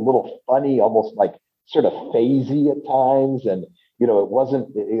sounded a little funny, almost like sort of phasey at times, and it wasn't,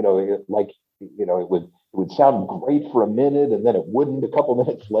 it would sound great for a minute and then it wouldn't a couple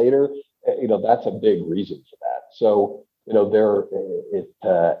minutes later. That's a big reason for that. So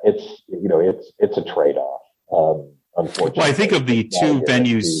it's a trade-off. Unfortunately, well, I think of the two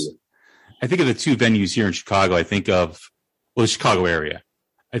venues. I think of the two venues here in Chicago. I think of the Chicago area.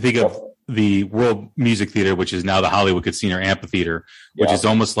 I think of the World Music Theater, which is now the Hollywood Casino Amphitheater, which is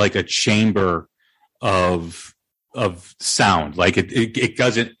almost like a chamber of sound. Like it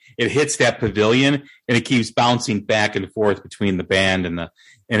doesn't, it hits that pavilion and it keeps bouncing back and forth between the band and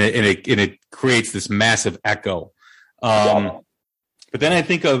it creates this massive echo. But then I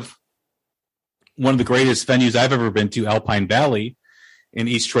think of one of the greatest venues I've ever been to, Alpine Valley in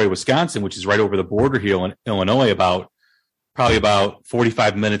East Troy, Wisconsin, which is right over the border here in Illinois, about probably about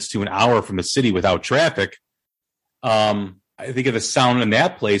 45 minutes to an hour from the city without traffic. I think of the sound in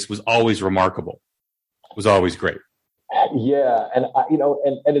that place was always remarkable. It was always great. Yeah, and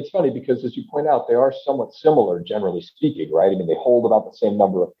and it's funny because, as you point out, they are somewhat similar, generally speaking, right? I mean, they hold about the same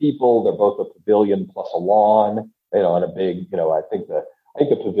number of people. They're both a pavilion plus a lawn, and a big, I think the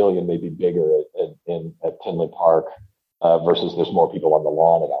pavilion may be bigger at Tinley Park versus there's more people on the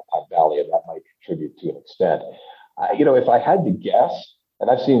lawn at Alpine Valley, and that might contribute to an extent. If I had to guess, and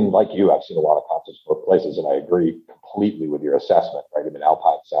I've seen, like you, I've seen a lot of concerts both places, and I agree completely with your assessment, right? I mean,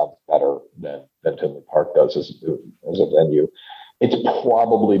 Alpine sounds better than Tinley Park does as a venue. It's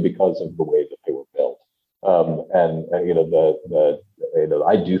probably because of the way that they were built.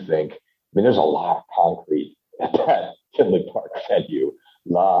 I do think, there's a lot of concrete at that Tinley Park venue.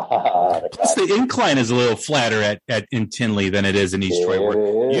 Plus, the incline is a little flatter in Tinley than it is in East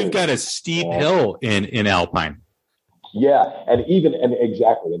Troy. You've got a steep hill in Alpine. Yeah, and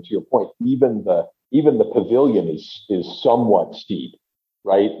exactly, and to your point, even the pavilion is somewhat steep,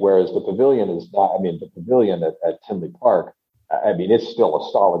 right? Whereas the pavilion is not. The pavilion at Tinley Park, it's still a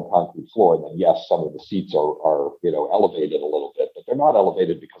solid concrete floor. And then yes, some of the seats are elevated a little bit, but they're not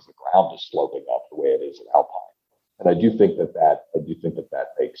elevated because the ground is sloping up the way it is at Alpine. And I do think that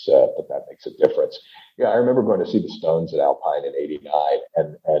makes a difference. Yeah, I remember going to see the Stones at Alpine in '89,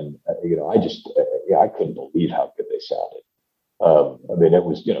 and I couldn't believe how good they sounded. It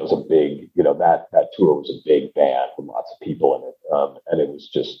was a big, that tour was a big band with lots of people in it, and it was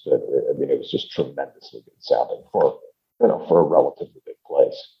just tremendously good sounding for a relatively big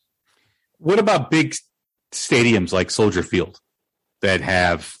place. What about big stadiums like Soldier Field that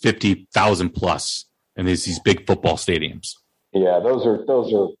have 50,000 plus? And there's these big football stadiums. Yeah, those are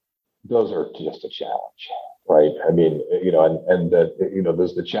just a challenge, right?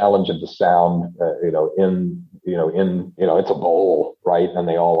 There's the challenge of the sound, it's a bowl, right? And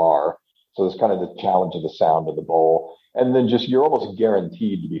they all are. So there's kind of the challenge of the sound of the bowl. And then you're almost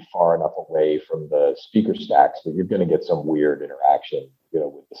guaranteed to be far enough away from the speaker stacks that you're going to get some weird interaction,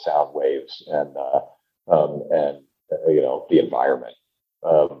 with the sound waves and the environment.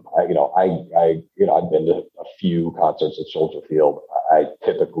 I've been to a few concerts at Soldier Field. I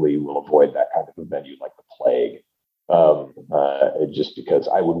typically will avoid that kind of a venue like the plague, just because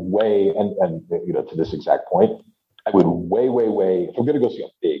I would to this exact point, I would if we're going to go see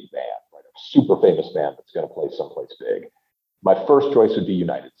a big band, right, a super famous band that's going to play someplace big, my first choice would be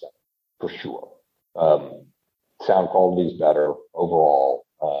United Center for sure. Sound quality is better overall.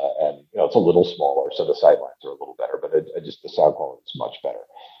 And it's a little smaller, so the sidelines are a little better, but the sound quality is much better.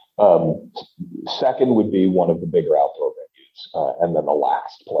 Second would be one of the bigger outdoor venues, and then the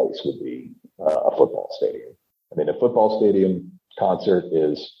last place would be a football stadium. A football stadium concert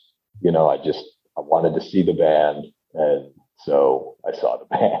is, I wanted to see the band, and so I saw the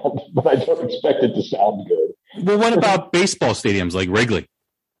band, but I don't expect it to sound good. Well, what about baseball stadiums like Wrigley?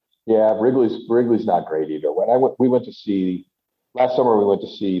 Yeah, Wrigley's not great either. Last summer, we went to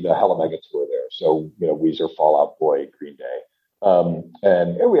see the Hella Mega tour there. So, Weezer, Fall Out Boy, Green Day.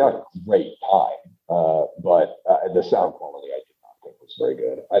 And we had a great time. But the sound quality, I did not think was very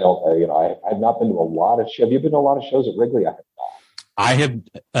good. I've not been to a lot of shows. Have you been to a lot of shows at Wrigley? I have not. I have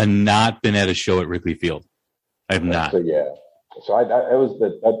not been at a show at Wrigley Field. I have not. So, yeah. So that was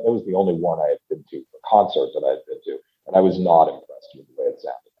the only one I had been to, a concert that I had been to. And I was not impressed with the way it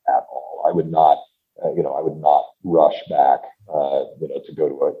sounded at all. I would not rush back, to go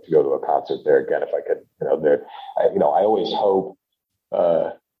to a concert there again if I could. I always hope,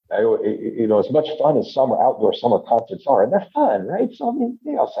 as much fun as outdoor summer concerts are, and they're fun, right? So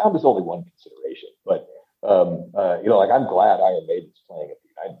sound is only one consideration, but I'm glad Iron Maiden's playing at the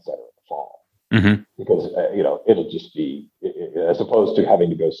United Center in the fall, because it'll just be, as opposed to having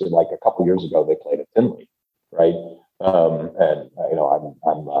to go see, like a couple years ago they played at Tinley, right? I'm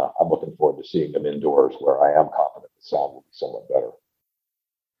looking forward to seeing them indoors, where I am confident the sound will be somewhat better.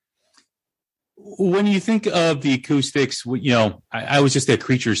 When you think of the Acoustics, I was just at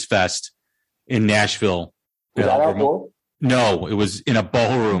Creatures Fest in Nashville. Was that outdoor? No, it was in a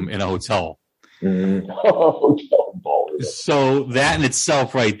ballroom in a hotel. Hotel ballroom. So that in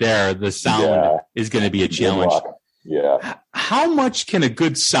itself, right there, the sound is going to be a challenge. Yeah. How much can a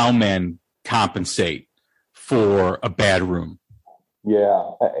good sound man compensate for a bad room?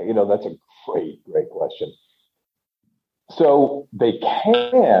 Yeah, that's a great question. So they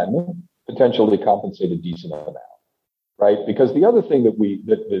can potentially compensate a decent amount, right? Because the other thing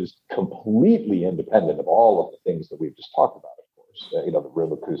that is completely independent of all of the things that we've just talked about, of course, the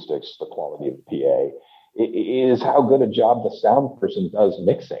room acoustics, the quality of the PA, is how good a job the sound person does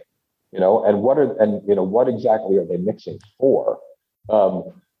mixing, and what exactly are they mixing for?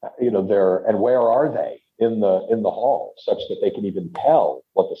 And where are they in the hall such that they can even tell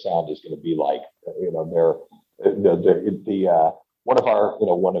what the sound is going to be like?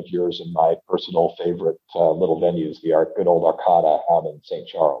 One of yours and my personal favorite little venues, the good old Arcada out in St.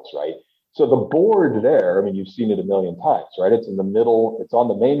 Charles, right? So the board there, I mean, you've seen it a million times, right? It's in the middle. It's on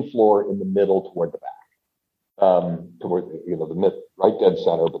the main floor in the middle toward the back, toward the mid, right dead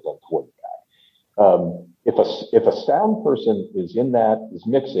center, but then toward the back. If a sound person is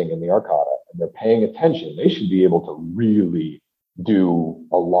mixing in the Arcada and they're paying attention, they should be able to really do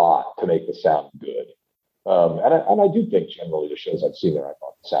a lot to make the sound good. And I do think generally the shows I've seen there, I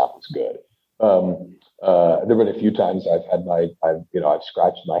thought the sound was good. There have been a few times I've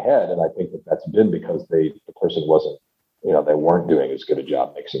scratched my head, and I think that's been because the person wasn't, they weren't doing as good a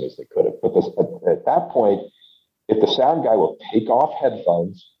job mixing as they could have. But at that point, if the sound guy will take off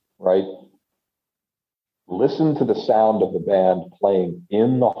headphones, right, listen to the sound of the band playing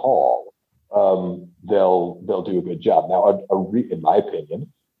in the hall, they'll do a good job. Now, in my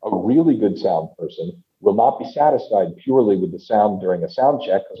opinion, a really good sound person will not be satisfied purely with the sound during a sound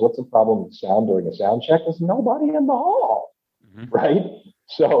check, because what's the problem with sound during a sound check? There's nobody in the hall, right?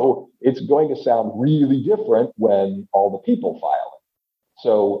 So it's going to sound really different when all the people file it.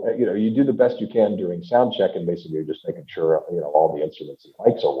 So, you do the best you can during sound check, and basically you're just making sure, all the instruments and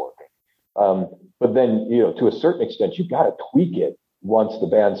mics are working. But then, to a certain extent, you've got to tweak it once the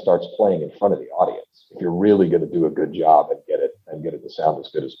band starts playing in front of the audience, if you're really going to do a good job and get it to sound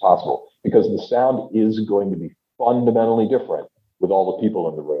as good as possible, because the sound is going to be fundamentally different with all the people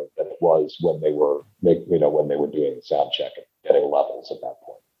in the room than it was when they were doing the sound check and getting levels at that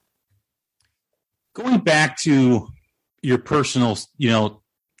point. Going back to your personal,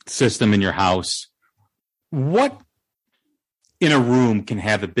 system in your house, what in a room can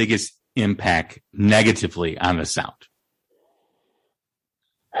have the biggest impact negatively on the sound?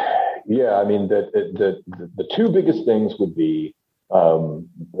 Yeah, I mean, the two biggest things would be,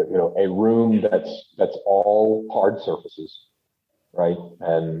 a room that's all hard surfaces, right,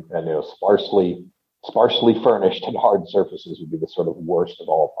 and sparsely furnished and hard surfaces would be the sort of worst of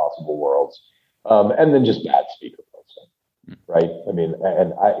all possible worlds, and then just bad speaker placement, right? I mean,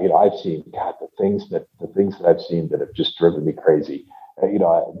 and I've seen the things that I've seen that have just driven me crazy.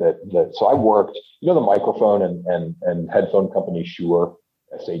 So I worked, the microphone and headphone company Shure.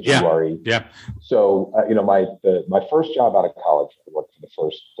 Shure. Yeah. So, my first job out of college, I worked for the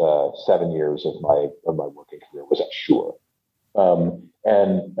first 7 years of my working career was at Shure. And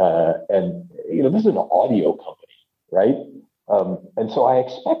this is an audio company, right? And so I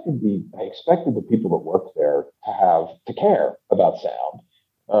expected the people that worked there to care about sound.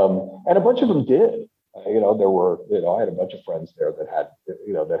 And a bunch of them did. I had a bunch of friends there that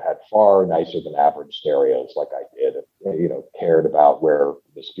had far nicer than average stereos like I did, and, cared about where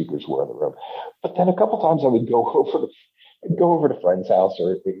the speakers were in the room. But then a couple times I would go over to friends' house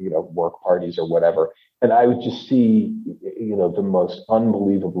or, work parties or whatever, and I would just see, the most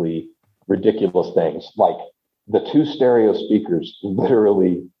unbelievably ridiculous things, like the two stereo speakers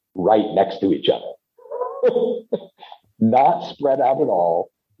literally right next to each other, not spread out at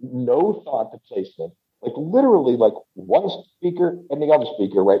all, no thought to placement. Like literally like one speaker and the other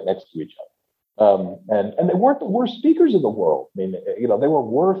speaker right next to each other. And they weren't the worst speakers in the world. I mean, they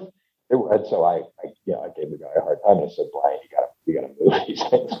were and so I gave the guy a hard time and I said, Brian, you gotta move these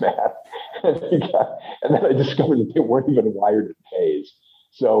things, man. And then I discovered that they weren't even wired in phase.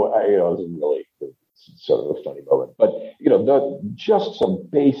 So it was really sort of a funny moment. But just some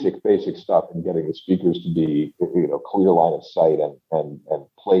basic stuff in getting the speakers to be clear line of sight and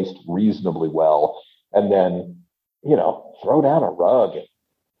placed reasonably well. And then, throw down a rug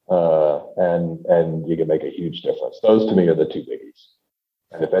and you can make a huge difference. Those to me are the two biggies.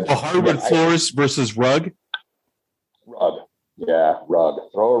 And eventually, hardwood floors versus rug? Rug. Yeah, rug.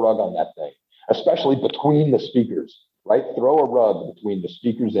 Throw a rug on that thing, especially between the speakers, right? Throw a rug between the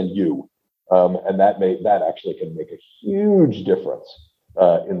speakers and you. And that actually can make a huge difference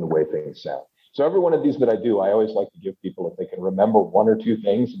in the way things sound. So every one of these that I do, I always like to give people, if they can remember one or two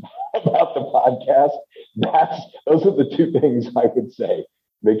things about the podcast, those are the two things I would say.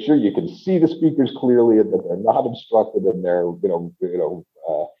 Make sure you can see the speakers clearly and that they're not obstructed and they're,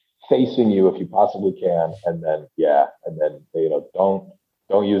 facing you if you possibly can. And then,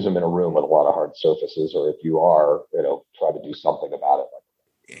 don't use them in a room with a lot of hard surfaces, or if you are, try to do something about it.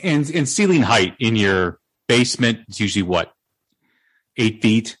 And ceiling height in your basement is usually what? 8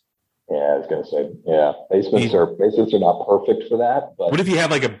 feet? Yeah, I was going to say, yeah, basements are not perfect for that. But what if you have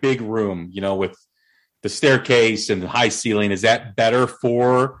like a big room, with the staircase and the high ceiling? Is that better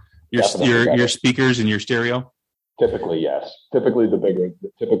for Your speakers and your stereo? Typically, yes. Typically the bigger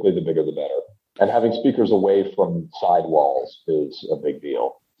the better. And having speakers away from side walls is a big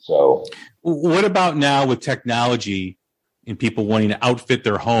deal. So what about now with technology and people wanting to outfit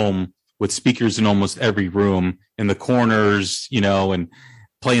their home with speakers in almost every room, in the corners, and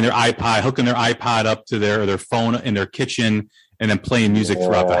playing their iPod, hooking their iPod up to their phone in their kitchen, and then playing music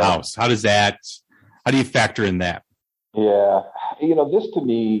throughout the house? How do you factor in that? Yeah. This to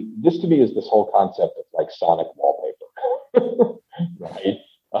me is this whole concept of like sonic wallpaper, right?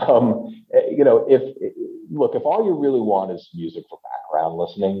 If all you really want is music for background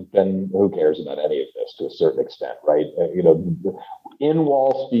listening, then who cares about any of this to a certain extent, right?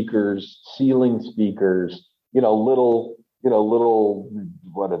 In-wall speakers, ceiling speakers, little,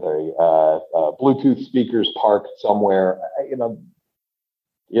 what are they? Bluetooth speakers parked somewhere.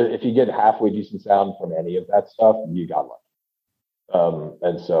 If you get halfway decent sound from any of that stuff, you got lucky.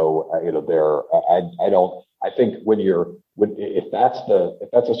 And so, I think if that's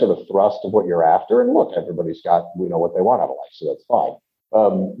a sort of thrust of what you're after, and look, everybody's got, what they want out of life, so that's fine.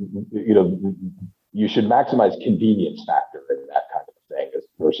 You should maximize convenience factor in that kind of thing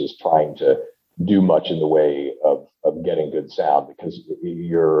versus trying to do much in the way of getting good sound, because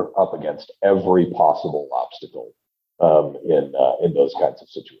you're up against every possible obstacle in those kinds of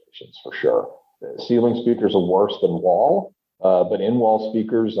situations, for sure. Ceiling speakers are worse than wall, but in-wall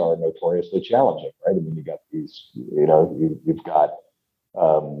speakers are notoriously challenging, right? I mean, you got these, you've got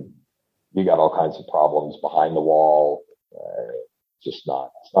all kinds of problems behind the wall. It's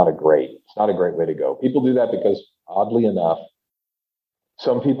not a great way to go. People do that because, oddly enough,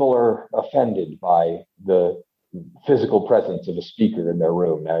 some people are offended by the physical presence of a speaker in their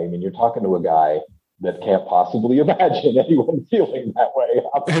room. Now, I mean, you're talking to a guy that can't possibly imagine anyone feeling that way.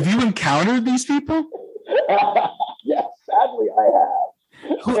 Have you encountered these people? Yes, sadly I have.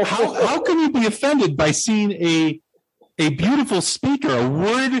 How can you be offended by seeing a beautiful speaker, a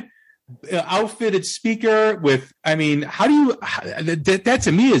wood outfitted speaker with, I mean, that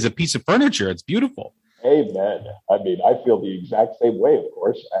to me is a piece of furniture. It's beautiful. Amen. I mean, I feel the exact same way, of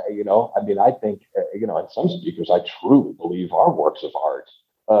course. I think, and some speakers I truly believe are works of art.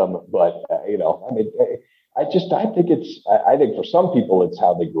 I think for some people it's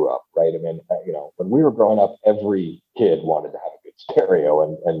how they grew up, right? I mean, when we were growing up, every kid wanted to have a good stereo,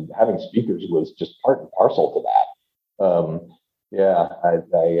 and having speakers was just part and parcel to that.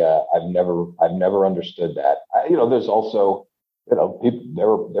 I've never understood that. There's also, there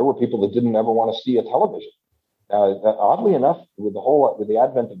were people that didn't ever want to see a television. Oddly enough, with the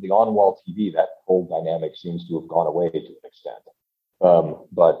advent of the on-wall TV, that whole dynamic seems to have gone away to an extent.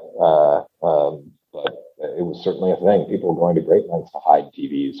 But it was certainly a thing. People were going to great lengths to hide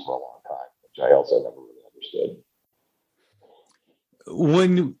TVs for a long time, which I also never really understood.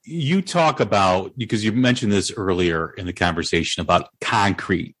 When you talk about, because you mentioned this earlier in the conversation about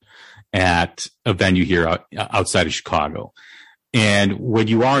concrete at a venue here outside of Chicago, and when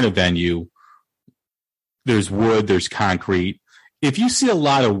you are in a venue, there's wood, there's concrete. If you see a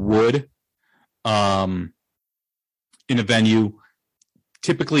lot of wood in a venue,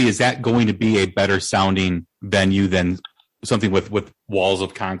 typically, is that going to be a better sounding venue than something with walls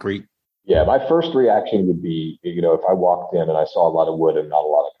of concrete? Yeah, my first reaction would be, if I walked in and I saw a lot of wood and not a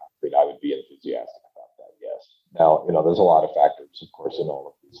lot of concrete, I would be enthusiastic about that. Yes. Now, there's a lot of factors, of course, in all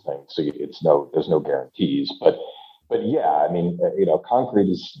of these things, so there's no guarantees. But yeah, I mean, concrete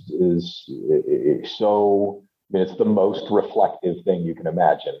is so. I mean, it's the most reflective thing you can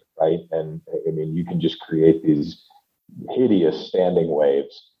imagine, right? And I mean, you can just create these hideous standing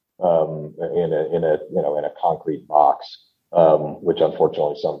waves in a concrete box, which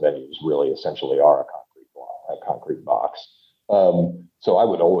unfortunately some venues really essentially are a concrete box. So I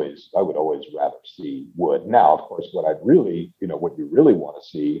would always rather see wood. Now, of course, what you really want to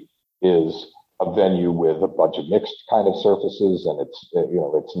see is a venue with a bunch of mixed kind of surfaces, and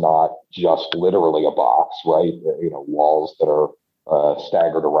it's not just literally a box, right? Walls that are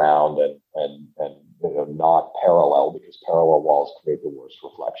staggered around and not parallel, because parallel walls create the worst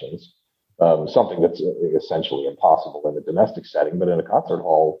reflections. Something that's essentially impossible in a domestic setting, but in a concert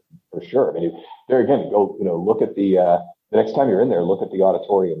hall, for sure. I mean, there again, look at the next time you're in there, look at the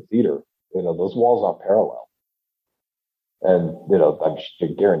auditorium theater. Those walls aren't parallel. And, I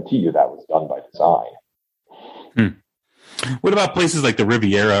guarantee you that was done by design. What about places like the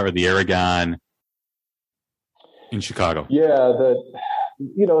Riviera or the Aragon in Chicago? Yeah,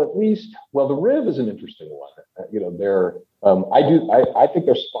 at least, well, the Riv is an interesting one. I think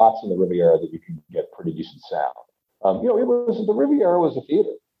there's spots in the Riviera that you can get pretty decent sound. The Riviera was a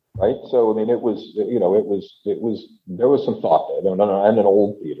theater. right? So I mean, it was there was some thought there, and an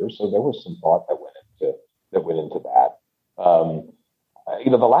old theater, so there was some thought that went into that.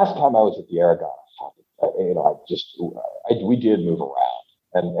 The last time I was at the Aragon, we did move around,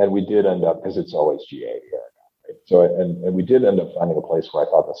 and we did end up, because it's always GA the Aragon, right? So and we did end up finding a place where I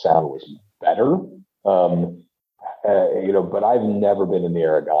thought the sound was better. But I've never been in the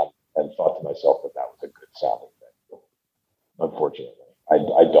Aragon and thought to myself that was a good sounding venue. Unfortunately,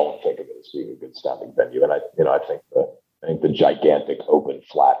 I don't think of it as being a good sounding venue, and I think the gigantic open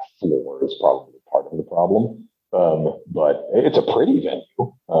flat floor is probably part of the problem. But it's a pretty venue.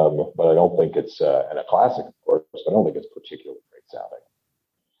 But I don't think it's and a classic, of course. But I don't think it's particularly great sounding.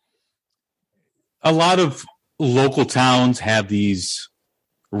 A lot of local towns have these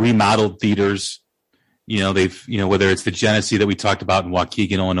remodeled theaters. Whether it's the Genesee that we talked about in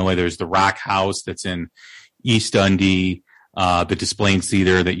Waukegan, Illinois, there's the Rock House that's in East Dundee, the Des Plaines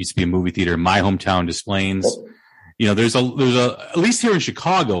Theater that used to be a movie theater in my hometown, Des Plaines. There's at least here in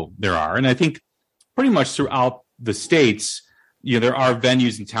Chicago there are, and I think pretty much throughout the states, there are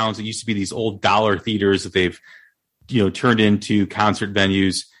venues and towns that used to be these old dollar theaters that they've, turned into concert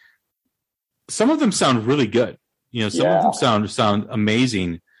venues. Some of them sound really good. Some of them sound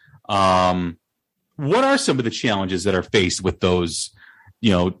amazing. What are some of the challenges that are faced with those,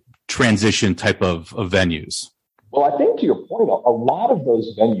 transition type of venues? Well, I think to your point, a lot of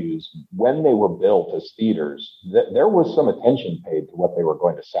those venues, when they were built as theaters, there was some attention paid to what they were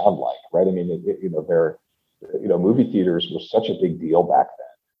going to sound like, right? I mean, movie theaters were such a big deal back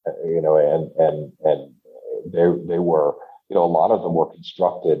then, and they were, a lot of them were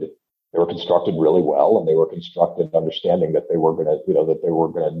constructed. They were constructed really well, and they were constructed understanding that they were going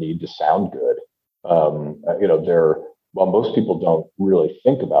to need to sound good. While most people don't really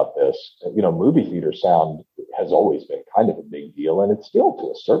think about this, movie theater sound has always been kind of a big deal, and it's still,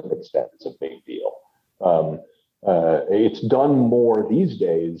 to a certain extent, it's a big deal. It's done more these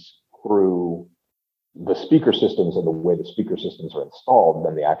days through the speaker systems and the way the speaker systems are installed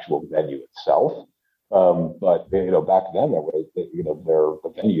than the actual venue itself. But back then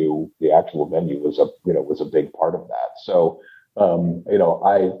the actual venue was a big part of that. So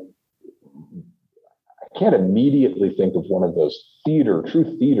I can't immediately think of one of those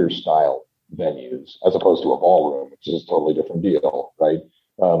true theater style venues as opposed to a ballroom, which is a totally different deal, right?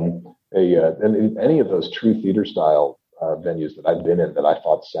 And any of those true theater style venues that I've been in that I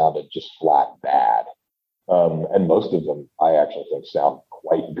thought sounded just flat bad. And most of them I actually think sound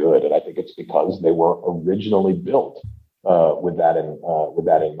quite good. And I think it's because they were originally built with that in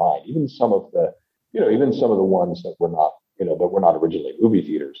mind. Even some of the ones that were not originally movie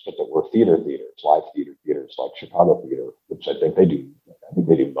theaters, but that were theaters, live theaters like Chicago Theater, which I think they do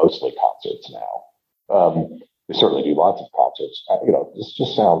mostly concerts now. They certainly do lots of concerts. This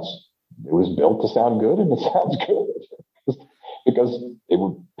just it was built to sound good, and it sounds good because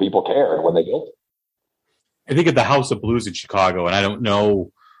people cared when they built it. I think of the House of Blues in Chicago, and I don't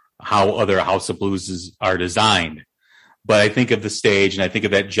know how other House of Blues are designed, but I think of the stage, and I think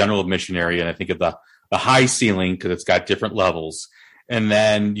of that general admission area, and I think of the high ceiling because it's got different levels. And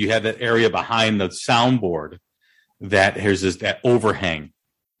then you have that area behind the soundboard that has that overhang.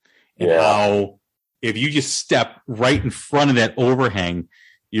 And how if you just step right in front of that overhang,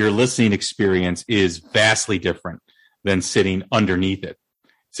 your listening experience is vastly different than sitting underneath it.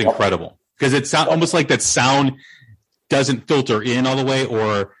 It's incredible because it's almost like that sound doesn't filter in all the way,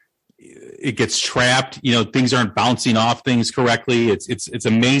 or it gets trapped. Things aren't bouncing off things correctly. It's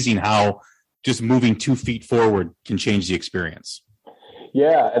amazing how just moving 2 feet forward can change the experience.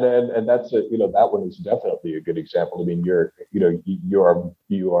 Yeah, and that's that one is definitely a good example. I mean, you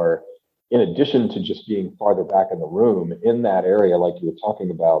are in addition to just being farther back in the room in that area, like you were talking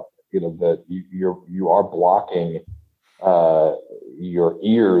about, that you are blocking your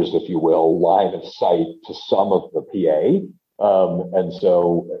ears, if you will, line of sight to some of the PA, and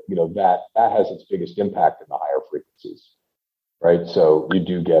so that has its biggest impact in the higher frequencies. Right, so you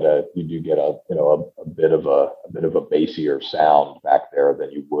do get a bit of a bassier sound back there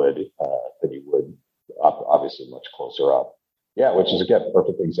than you would obviously much closer up. Yeah, which is again a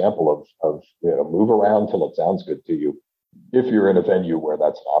perfect example of move around till it sounds good to you if you're in a venue where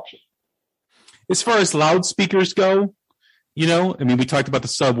that's an option. As far as loudspeakers go, we talked about the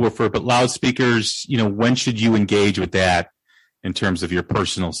subwoofer, but loudspeakers, when should you engage with that in terms of your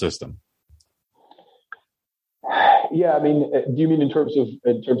personal system? Yeah, I mean, do you mean in terms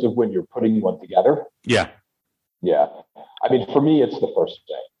of when you're putting one together? Yeah. I mean, for me, it's the first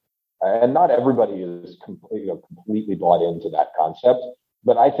thing, and not everybody is completely bought into that concept.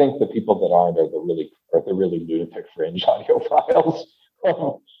 But I think the people that aren't are the really lunatic fringe audiophiles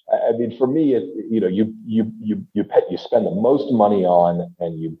I mean, for me, you spend the most money on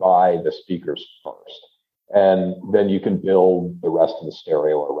and you buy the speakers first, and then you can build the rest of the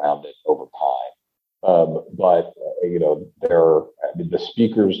stereo around it over time. But the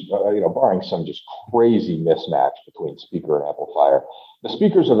speakers, barring some just crazy mismatch between speaker and amplifier, the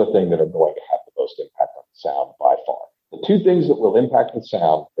speakers are the thing that are going to have the most impact on the sound by far. The two things that will impact the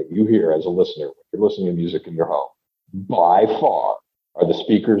sound that you hear as a listener when you're listening to music in your home, by far, are the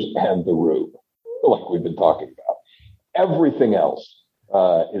speakers and the room, like we've been talking about. Everything else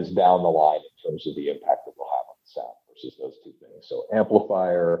is down the line in terms of the impact it will have on the sound versus those two things. So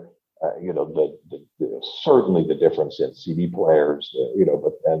amplifier, certainly the difference in CD players,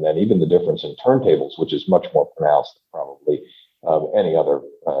 and then even the difference in turntables, which is much more pronounced than probably any other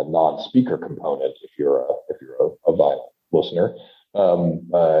non-speaker component. If you're a vinyl listener,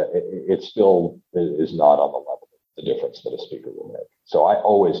 it still is not on the level of the difference that a speaker will make. So I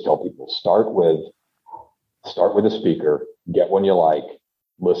always tell people, start with a speaker, get one you like,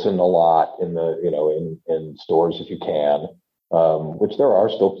 listen a lot in stores if you can, which there are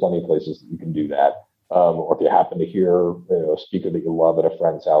still plenty of places that you can do that. Or if you happen to hear a speaker that you love at a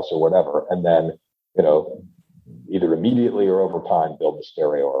friend's house or whatever, and then, either immediately or over time, build the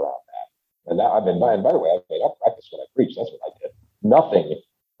stereo around that. And by the way, I practice what I preach. That's what I did. Nothing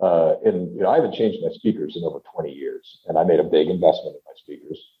I haven't changed my speakers in over 20 years, and I made a big investment in my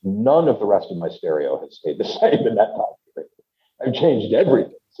speakers. None of the rest of my stereo has stayed the same in that time period. I've changed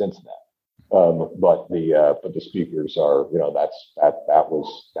everything since then. But the speakers are, that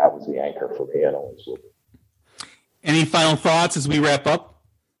was the anchor for me, and always will be. Any final thoughts as we wrap up?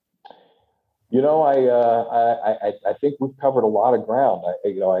 I think we've covered a lot of ground.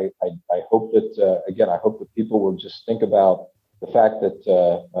 I hope that I hope that people will just think about the fact that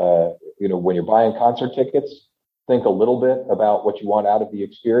when you're buying concert tickets, think a little bit about what you want out of the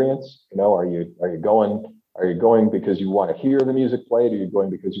experience. Are you going because you want to hear the music played? Are you going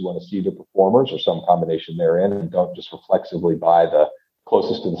because you want to see the performers, or some combination therein? And don't just reflexively buy the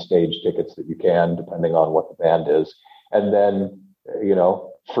closest to the stage tickets that you can, depending on what the band is. And then,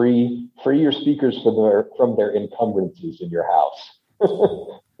 free your speakers from their encumbrances in your house.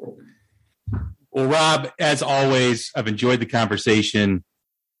 Well, Rob, as always, I've enjoyed the conversation.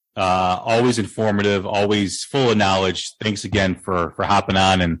 Always informative, always full of knowledge. Thanks again for hopping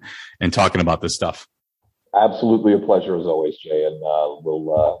on and talking about this stuff. Absolutely a pleasure as always, Jay, and we'll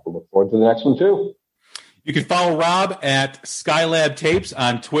look forward to the next one too. You can follow Rob at Skylab Tapes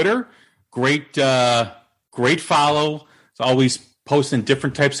on Twitter. Great follow. It's always posting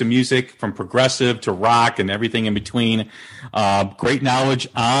different types of music, from progressive to rock and everything in between. Great knowledge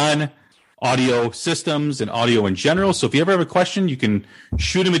on audio systems and audio in general. So if you ever have a question, you can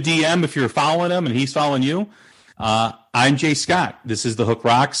shoot him a DM if you're following him and he's following you. I'm Jay Scott. This is The Hook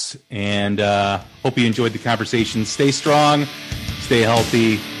Rocks, and hope you enjoyed the conversation. Stay strong, stay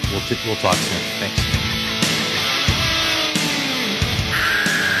healthy. We'll talk soon. Thanks.